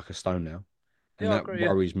drop like a stone now, and Yeah, I that agree. Yeah,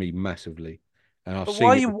 worries me massively. And I've but why seen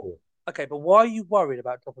are it you before okay? But why are you worried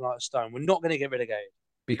about dropping like a stone? We're not going to get relegated.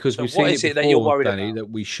 because So we've what seen it is it that you're before, worried Danny, about? that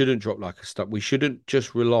we shouldn't drop like a stone. We shouldn't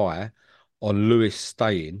just rely on Lewis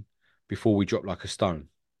staying before we drop like a stone.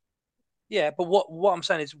 Yeah, but what I'm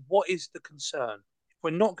saying is, what is the concern? If we're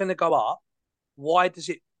not going to go up, why does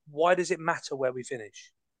it matter where we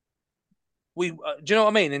finish? Do you know what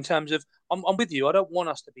I mean? In terms of, I'm with you. I don't want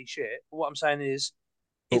us to be shit. But what I'm saying is,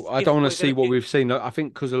 But I if don't want to we're see gonna what if we've seen. I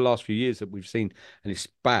think because of the last few years that we've seen, and it's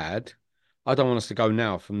bad. I don't want us to go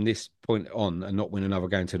now from this point on and not win another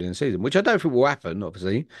game till the end of the season, which I don't think will happen,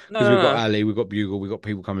 obviously, no because no we've got no. Ali, we've got Bugle, we've got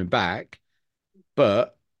people coming back.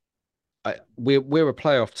 But we're a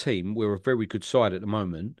playoff team. We're a very good side at the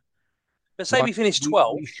moment. But say Why we finish we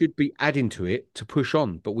 12th. should be adding to it to push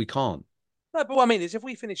on, but we can't. No, but what I mean is, if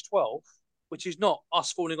we finish 12th, which is not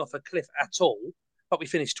us falling off a cliff at all, but we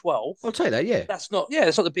finish 12th, I'll take that, yeah. that's not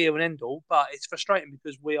the be all and end all. But it's frustrating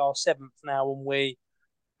because we are seventh now, and we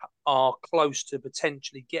are close to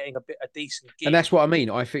potentially getting a decent And gig. that's what I mean.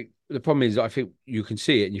 I think the problem is, I think you can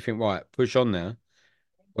see it and you think, right, push on now.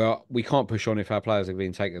 Well, we can't push on if our players are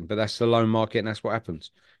being taken, but that's the loan market, and that's what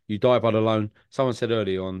happens. You die by the loan. Someone said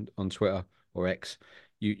earlier on Twitter or X,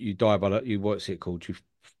 you die by the what's it called? You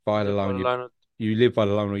buy the Live by loan, the loan. you live by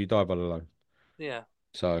the loan, or you die by the loan. Yeah,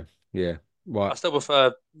 So yeah, I right. still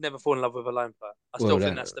prefer never fall in love with a loan player. I Well, still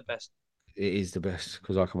think that that's the best. it is the best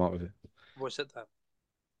because I come up with it. I've always said that.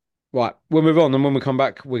 Right, we'll move on, and when we come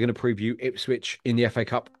back, we're going to preview Ipswich in the FA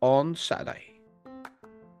Cup on Saturday.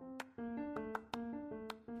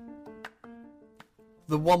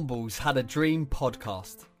 The Wombles Had a Dream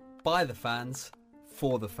podcast. By the fans,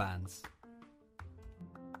 for the fans.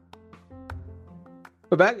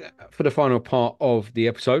 We're back for the final part of the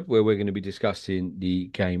episode where we're going to be discussing the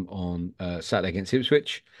game on Saturday against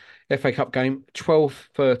Ipswich. FA Cup game,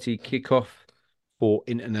 12:30 kickoff for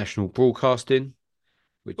international broadcasting,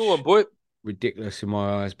 which Go on, boy. ridiculous in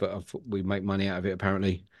my eyes, but we make money out of it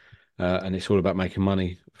apparently. And it's all about making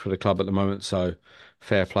money for the club at the moment. So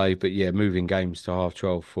fair play. But yeah, moving games to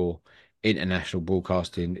 12:30 for international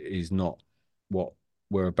broadcasting is not what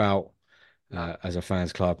we're about as a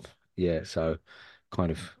fans club. Yeah, so kind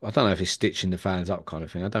of, I don't know if it's stitching the fans up kind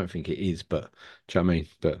of thing. I don't think it is, but do you know what I mean?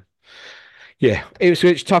 But yeah,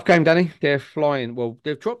 Ipswich, tough game, Danny. They're flying. Well,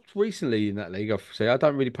 they've dropped recently in that league. I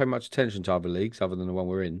don't really pay much attention to other leagues other than the one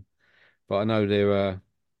we're in, but I know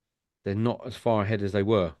they're not as far ahead as they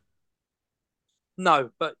were.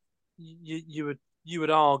 No, but you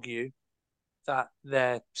would argue that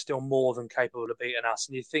they're still more than capable of beating us,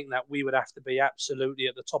 and you think that we would have to be absolutely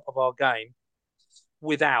at the top of our game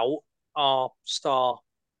without our star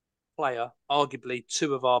player, arguably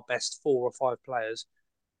two of our best 4 or 5 players.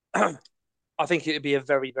 I think it would be a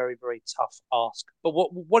very, very, very tough ask. But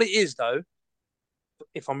what it is, though,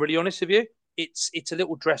 if I'm really honest with you, it's a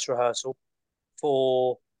little dress rehearsal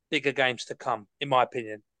for bigger games to come, in my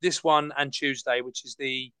opinion. This one and Tuesday, which is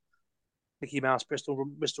the Mickey Mouse Bristol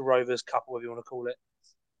Rovers Cup, whatever you want to call it.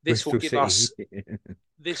 This will Bristol give City. us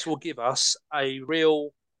this will give us a real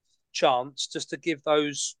chance just to give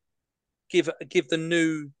the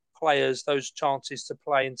new players those chances to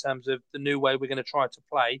play in terms of the new way we're going to try to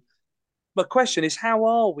play. My question is, how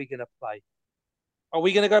are we going to play? Are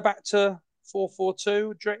we going to go back to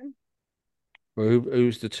 4-4-2, Dritten? Well,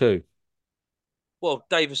 who's the two? Well,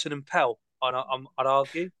 Davison and Pell, I'd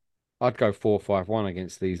argue. I'd go 4-5-1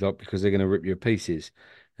 against these lot because they're going to rip you to pieces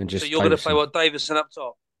and So just you're going to play Davison. what, Davison up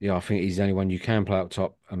top? Yeah, I think he's the only one you can play up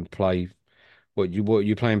top and play. What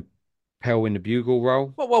you playing Pell in the bugle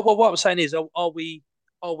role? Well, what I'm saying is, are we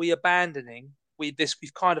abandoning? We've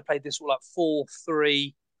kind of played this all like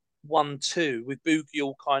 4-3-1-2 with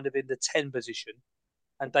Bugiel kind of in the 10 position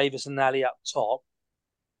and Davis and Nally up top.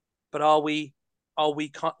 But are we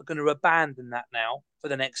going to abandon that now for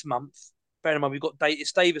the next month? Bear in mind we've got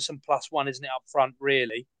it's Davison +1, isn't it, up front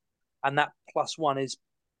really? And that +1 is,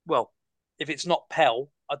 well, if it's not Pell,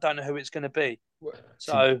 I don't know who it's going to be.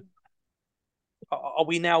 So are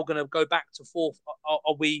we now going to go back to fourth?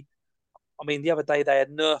 Are we? I mean, the other day they had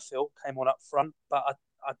Nerfil came on up front, but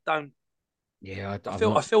I don't. Yeah, I I'm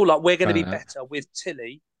feel I not feel like we're going to fan be of that. better with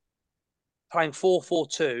Tilly playing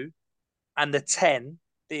 4-4-2 and the 10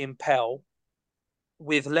 being Pell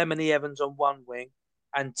with Lemony Evans on one wing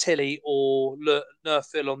and Tilly or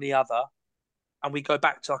Nerfil on the other, and we go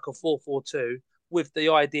back to like a 4-4-2 with the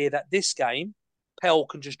idea that this game Pell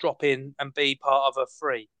can just drop in and be part of a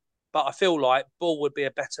free. But I feel like Ball would be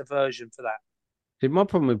a better version for that. See, my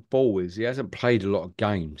problem with Ball is he hasn't played a lot of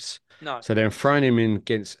games. No, So then throwing him in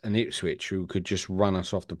against an Ipswich who could just run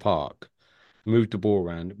us off the park, move the ball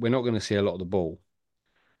around, we're not going to see a lot of the ball.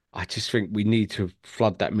 I just think we need to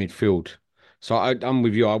flood that midfield. So I'm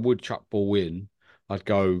with you. I would chuck Ball in. I'd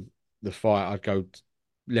go I'd go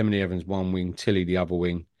Lemony Evans one wing, Tilly the other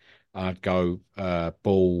wing. I'd go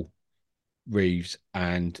Ball, Reeves,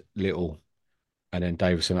 and Little, and then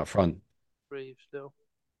Davison up front. Reeves still.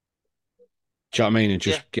 Do you know what I mean? And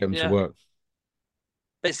Yeah, just get them to yeah. work.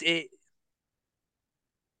 But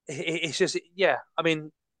it's just, yeah. I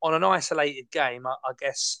mean, on an isolated game, I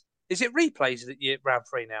guess, is it replays that you round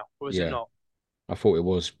three now, or is it Yeah, not? I thought it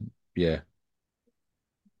was. Yeah.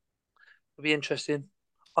 It'll be interesting.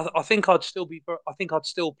 I think I'd still be. I think I'd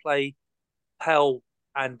still play Pell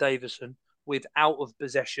and Davison with out of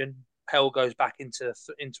possession. Pell goes back into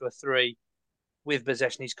a three with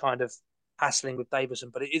possession. He's kind of hassling with Davison,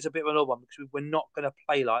 but it is a bit of an odd one because we're not going to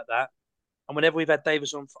play like that. And whenever we've had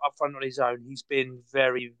Davison up front on his own, he's been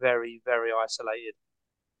very, very, very isolated.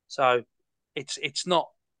 So it's not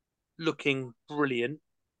looking brilliant.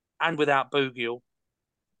 And without Bogiel,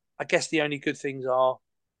 I guess the only good things are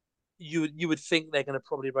you would think they're going to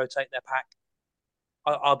probably rotate their pack.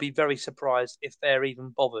 I'll be very surprised if they're even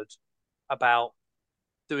bothered about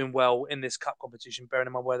doing well in this cup competition, bearing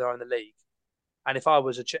in mind where they are in the league. And if I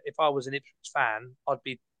was an Ipswich fan, I'd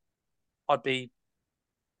be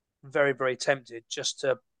very, very tempted just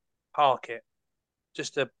to park it,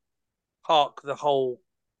 just to park the whole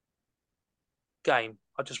game.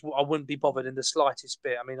 I wouldn't be bothered in the slightest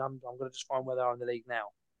bit. I mean, I'm going to just find where they are in the league now.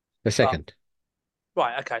 The But second.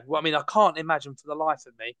 right, okay. Well, I mean, I can't imagine for the life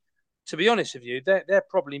of me. To be honest with you, they're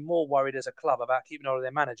probably more worried as a club about keeping hold of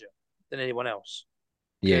their manager than anyone else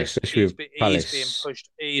Yeah, because especially with he is being Palace. pushed.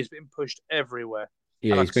 He is being pushed everywhere.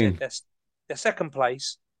 Yeah, And like he's I said, been. they're second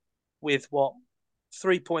place with what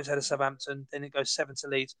 3 points ahead of Southampton. Then it goes 7 to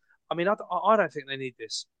Leeds. I mean, I don't think they need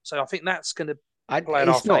this. So I think that's going to play in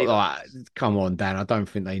our It's not favour. like, come on, Dan. I don't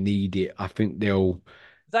think they need it. I think they'll.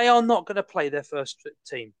 They are not going to play their first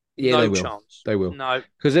team. Yeah, they No will. chance. They will. No,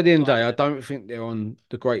 Because at the end of not the day, I happening. don't think they're on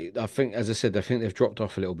the great. I think, as I said, I think they've dropped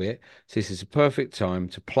off a little bit. So this is a perfect time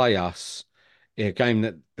to play us in a game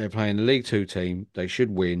that they're playing the League Two team. They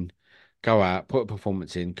should win. Go out, put a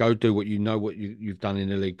performance in, go do what you know what you've done in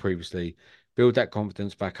the league previously, build that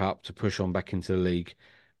confidence back up to push on back into the league.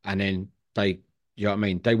 And then you know what I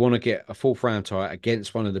mean? They want to get a fourth round tie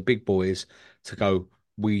against one of the big boys to go,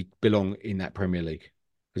 we belong in that Premier League.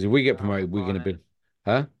 Because if we get No, I'm promoted, not we're going buying to it. be,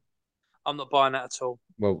 huh? I'm not buying that at all.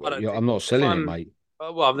 Well, I don't yeah, think I'm not if selling it, I'm mate.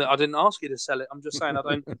 well, I didn't ask you to sell it. I'm just saying I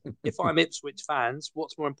don't. If I'm Ipswich fans,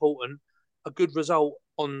 what's more important, a good result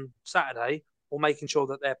on Saturday or making sure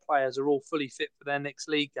that their players are all fully fit for their next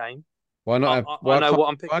league game? Why not I, have, I, I know what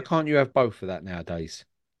I'm why picking. can't you have both of that nowadays?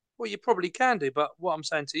 Well, you probably can do, but what I'm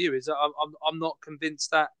saying to you is that I'm not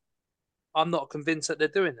convinced that they're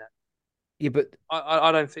doing that. Yeah, but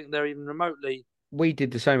I don't think they're even remotely. we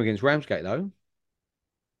did the same against Ramsgate, though.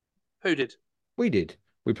 Who did? We did.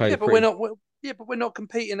 We played Yeah, a but we're pretty. not. Yeah, but we're not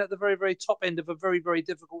competing at the very, very top end of a very, very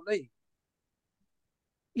difficult league.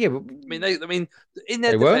 Yeah, but I mean, in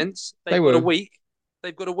their they were. defence, They they've got a were. week.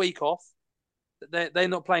 They've got a week off. They're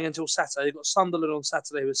not playing until Saturday. They've got Sunderland on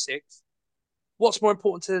Saturday, who are sixth. What's more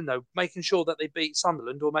important to them, though? Making sure that they beat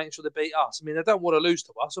Sunderland or making sure they beat us? I mean, they don't want to lose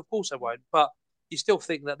to us. Of course they won't. But you still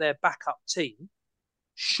think that their backup team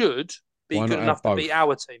should be Why good not have enough to beat both?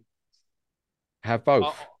 our team. Have I,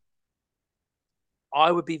 both.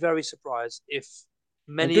 I would be very surprised if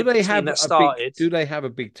And many do of the they team have that a big? started. Do they have a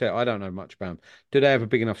big? I don't know much about them. Do they have a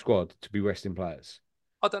big enough squad to be resting players?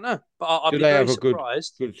 I don't know, but I'd Do be they very have a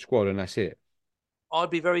surprised. good squad and that's it? I'd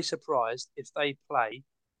be very surprised if they play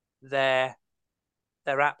their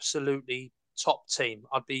absolutely top team.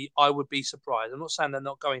 I would be surprised. I'm not saying they're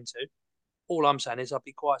not going to. All I'm saying is I'd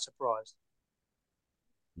be quite surprised.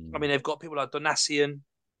 I mean, they've got people like Donasian,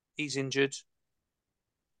 he's injured.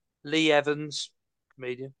 Lee Evans,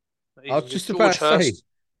 comedian. I was just about to say.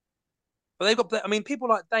 But they've got, I mean, people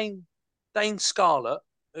like Dane Scarlett,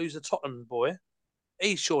 who's a Tottenham boy.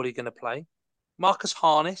 He's surely going to play. Marcus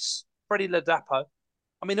Harness, Freddie Ladapo.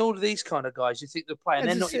 I mean, all of these kind of guys, you think they're playing,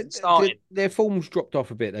 they're not even starting. Their form's dropped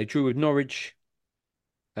off a bit. They drew with Norwich.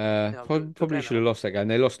 Probably should have lost that game.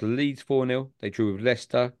 They lost to Leeds 4-0. They drew with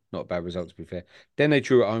Leicester. Not a bad result, to be fair. Then they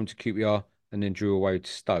drew at home to QPR and then drew away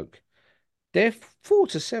to Stoke. Their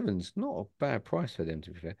 4-7's not a bad price for them,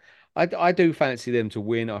 to be fair. I do fancy them to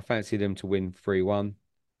win. I fancy them to win 3-1.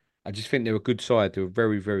 I just think they're a good side. They're a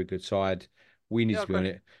very, very good side. We need to be on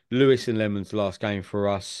it. Lewis and Lemon's last game for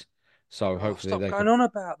us. So hopefully stop going on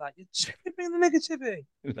about that. You're stripping the negativity.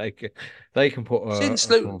 They can put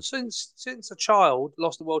since a child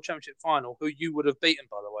lost the World Championship final, who you would have beaten,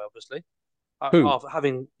 by the way, obviously. Who? After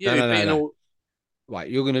having beaten all.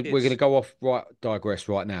 Right, we're gonna go off digress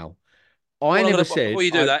right now. I never said before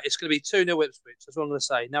you do that, it's gonna be 2-0 Ipswich. That's what I'm gonna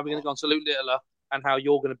say. Now we're gonna go on to Luke Littler and how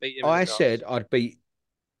you're gonna beat him. I said I'd beat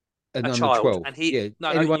an under child, 12. And he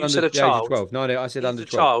anyone you under said a the child. age of 12. No, I said he's under 12.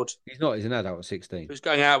 Child. He's not. He's an adult at 16. Who's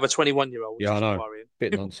going out with a 21-year-old? Yeah, I know.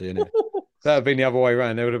 Bit nonsense, isn't it? That would have been the other way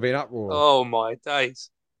around. There would have been uproar. Oh my days!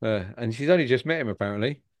 And she's only just met him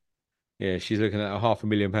apparently. Yeah, she's looking at a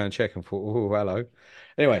 £500,000 check and thought, oh, hello.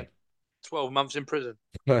 Anyway, 12 months in prison.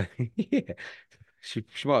 Yeah, she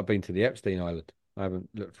might have been to the Epstein Island. I haven't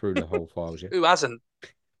looked through the whole files yet. Who hasn't?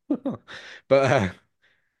 But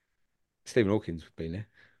Stephen Hawking's been there.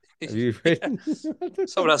 Have you read?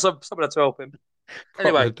 Someone had to help him.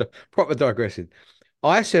 Anyway, proper digressing.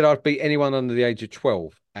 I said I'd beat anyone under the age of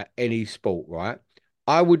 12 at any sport. Right?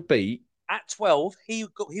 I would beat. At 12, he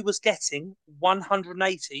was getting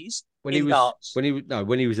 180s when in darts. When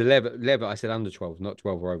he was 11, I said under 12, not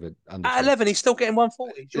 12 or over. Under 12. At 11, he's still getting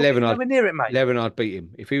 140. 11, I'd near it, mate. 11, I'd beat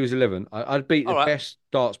him. If he was 11, I'd beat the best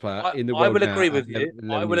darts player in the world. I will agree with you.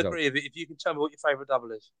 11 I will agree with it if you can tell me what your favourite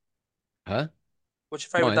double is. Huh? What's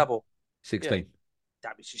your favourite double? 16. Yeah.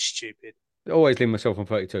 That was just stupid. I always leave myself on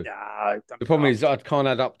 32. No, the problem is I can't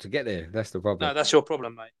add up to get there. That's the problem. No, that's your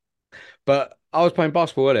problem, mate. But I was playing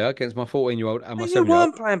basketball earlier against my 14-year-old and my 7-year-old. You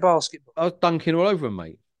weren't playing basketball. I was dunking all over them,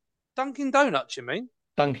 mate. Dunkin' Donuts, you mean?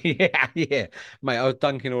 Dunking, yeah. Mate, I was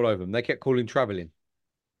dunking all over them. They kept calling travelling.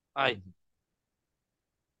 Hey.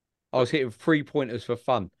 I was hitting 3-pointers for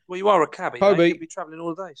fun. Well, you are a cabbie. Kobe. You'll be travelling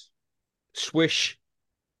all the days. Swish.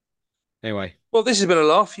 Anyway. Well, this has been a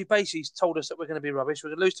laugh. You basically told us that we're going to be rubbish.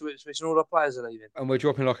 We're going to lose to Ipswich and all our players are leaving. And we're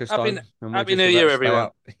dropping like a stone. Happy New Year,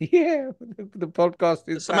 everyone. Yeah, the podcast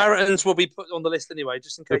is The Samaritans will be put on the list anyway,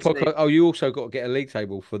 just in case. You also got to get a league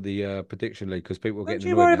table for the prediction league because people are getting Don't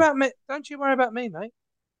you worry about me. Don't you worry about me, mate.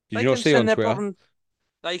 Did you not see on Twitter?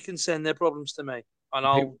 They can send their problems to me,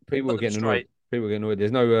 and people are getting annoyed. People are getting annoyed.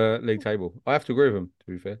 There's no league table. I have to agree with them,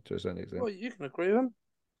 to be fair, to a certain extent. Well, you can agree with them.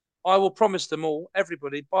 I will promise them all,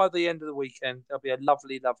 everybody, by the end of the weekend, there'll be a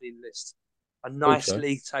lovely, lovely list. A nice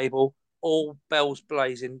league table, all bells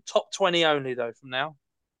blazing. Top 20 only, though, from now.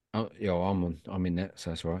 Oh, yeah, I'm in that,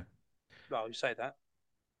 so that's all right. Well, you say that.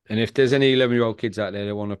 And if there's any 11-year-old kids out there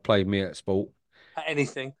that want to play me at sport, at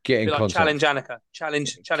anything, get in contact. Challenge Annika,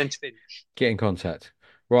 challenge Finch. Get in contact.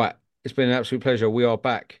 Right, it's been an absolute pleasure. We are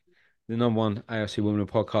back, the #1 AFC Women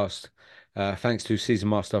podcast. Thanks to Season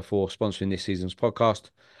Master for sponsoring this season's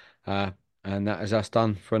podcast. And that is us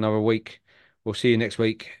done for another week. We'll see you next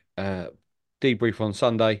week. Debrief on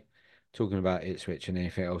Sunday, talking about Ipswich and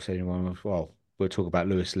anything else. Well, we'll talk about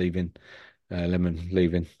Lewis leaving, Lemon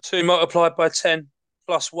leaving. 2 multiplied by 10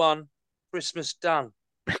 plus 1. Christmas done.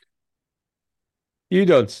 You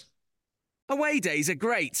dons. Away days are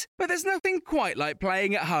great, but there's nothing quite like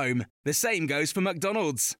playing at home. The same goes for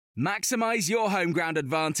McDonald's. Maximise your home ground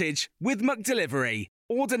advantage with McDelivery.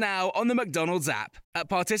 Order now on the McDonald's app. At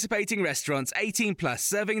participating restaurants, 18 plus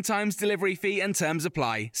serving times, delivery fee and terms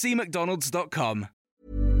apply. See mcdonalds.com.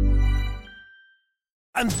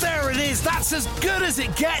 And there it is, that's as good as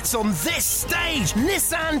it gets on this stage.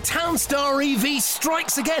 Nissan Townstar EV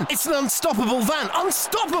strikes again. It's an unstoppable van,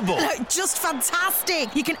 unstoppable. Just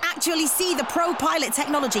fantastic. You can actually see the Pro Pilot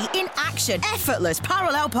technology in action. Effortless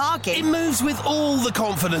parallel parking. It moves with all the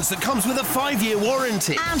confidence that comes with a 5-year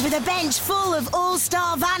warranty. And with a bench full of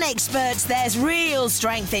all-star van experts, there's real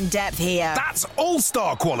strength in depth here. That's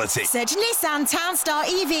all-star quality. Search Nissan Townstar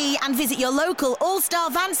EV and visit your local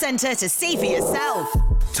all-star van centre to see for yourself.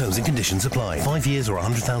 Terms and conditions apply. 5 years or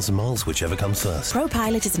 100,000 miles, whichever comes first.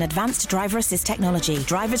 ProPilot is an advanced driver assist technology.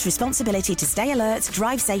 Driver's responsibility to stay alert,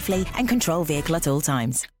 drive safely, and control vehicle at all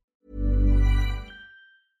times.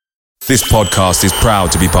 This podcast is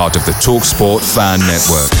proud to be part of the TalkSport Fan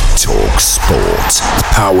Network. TalkSport.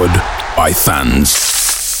 Powered by fans.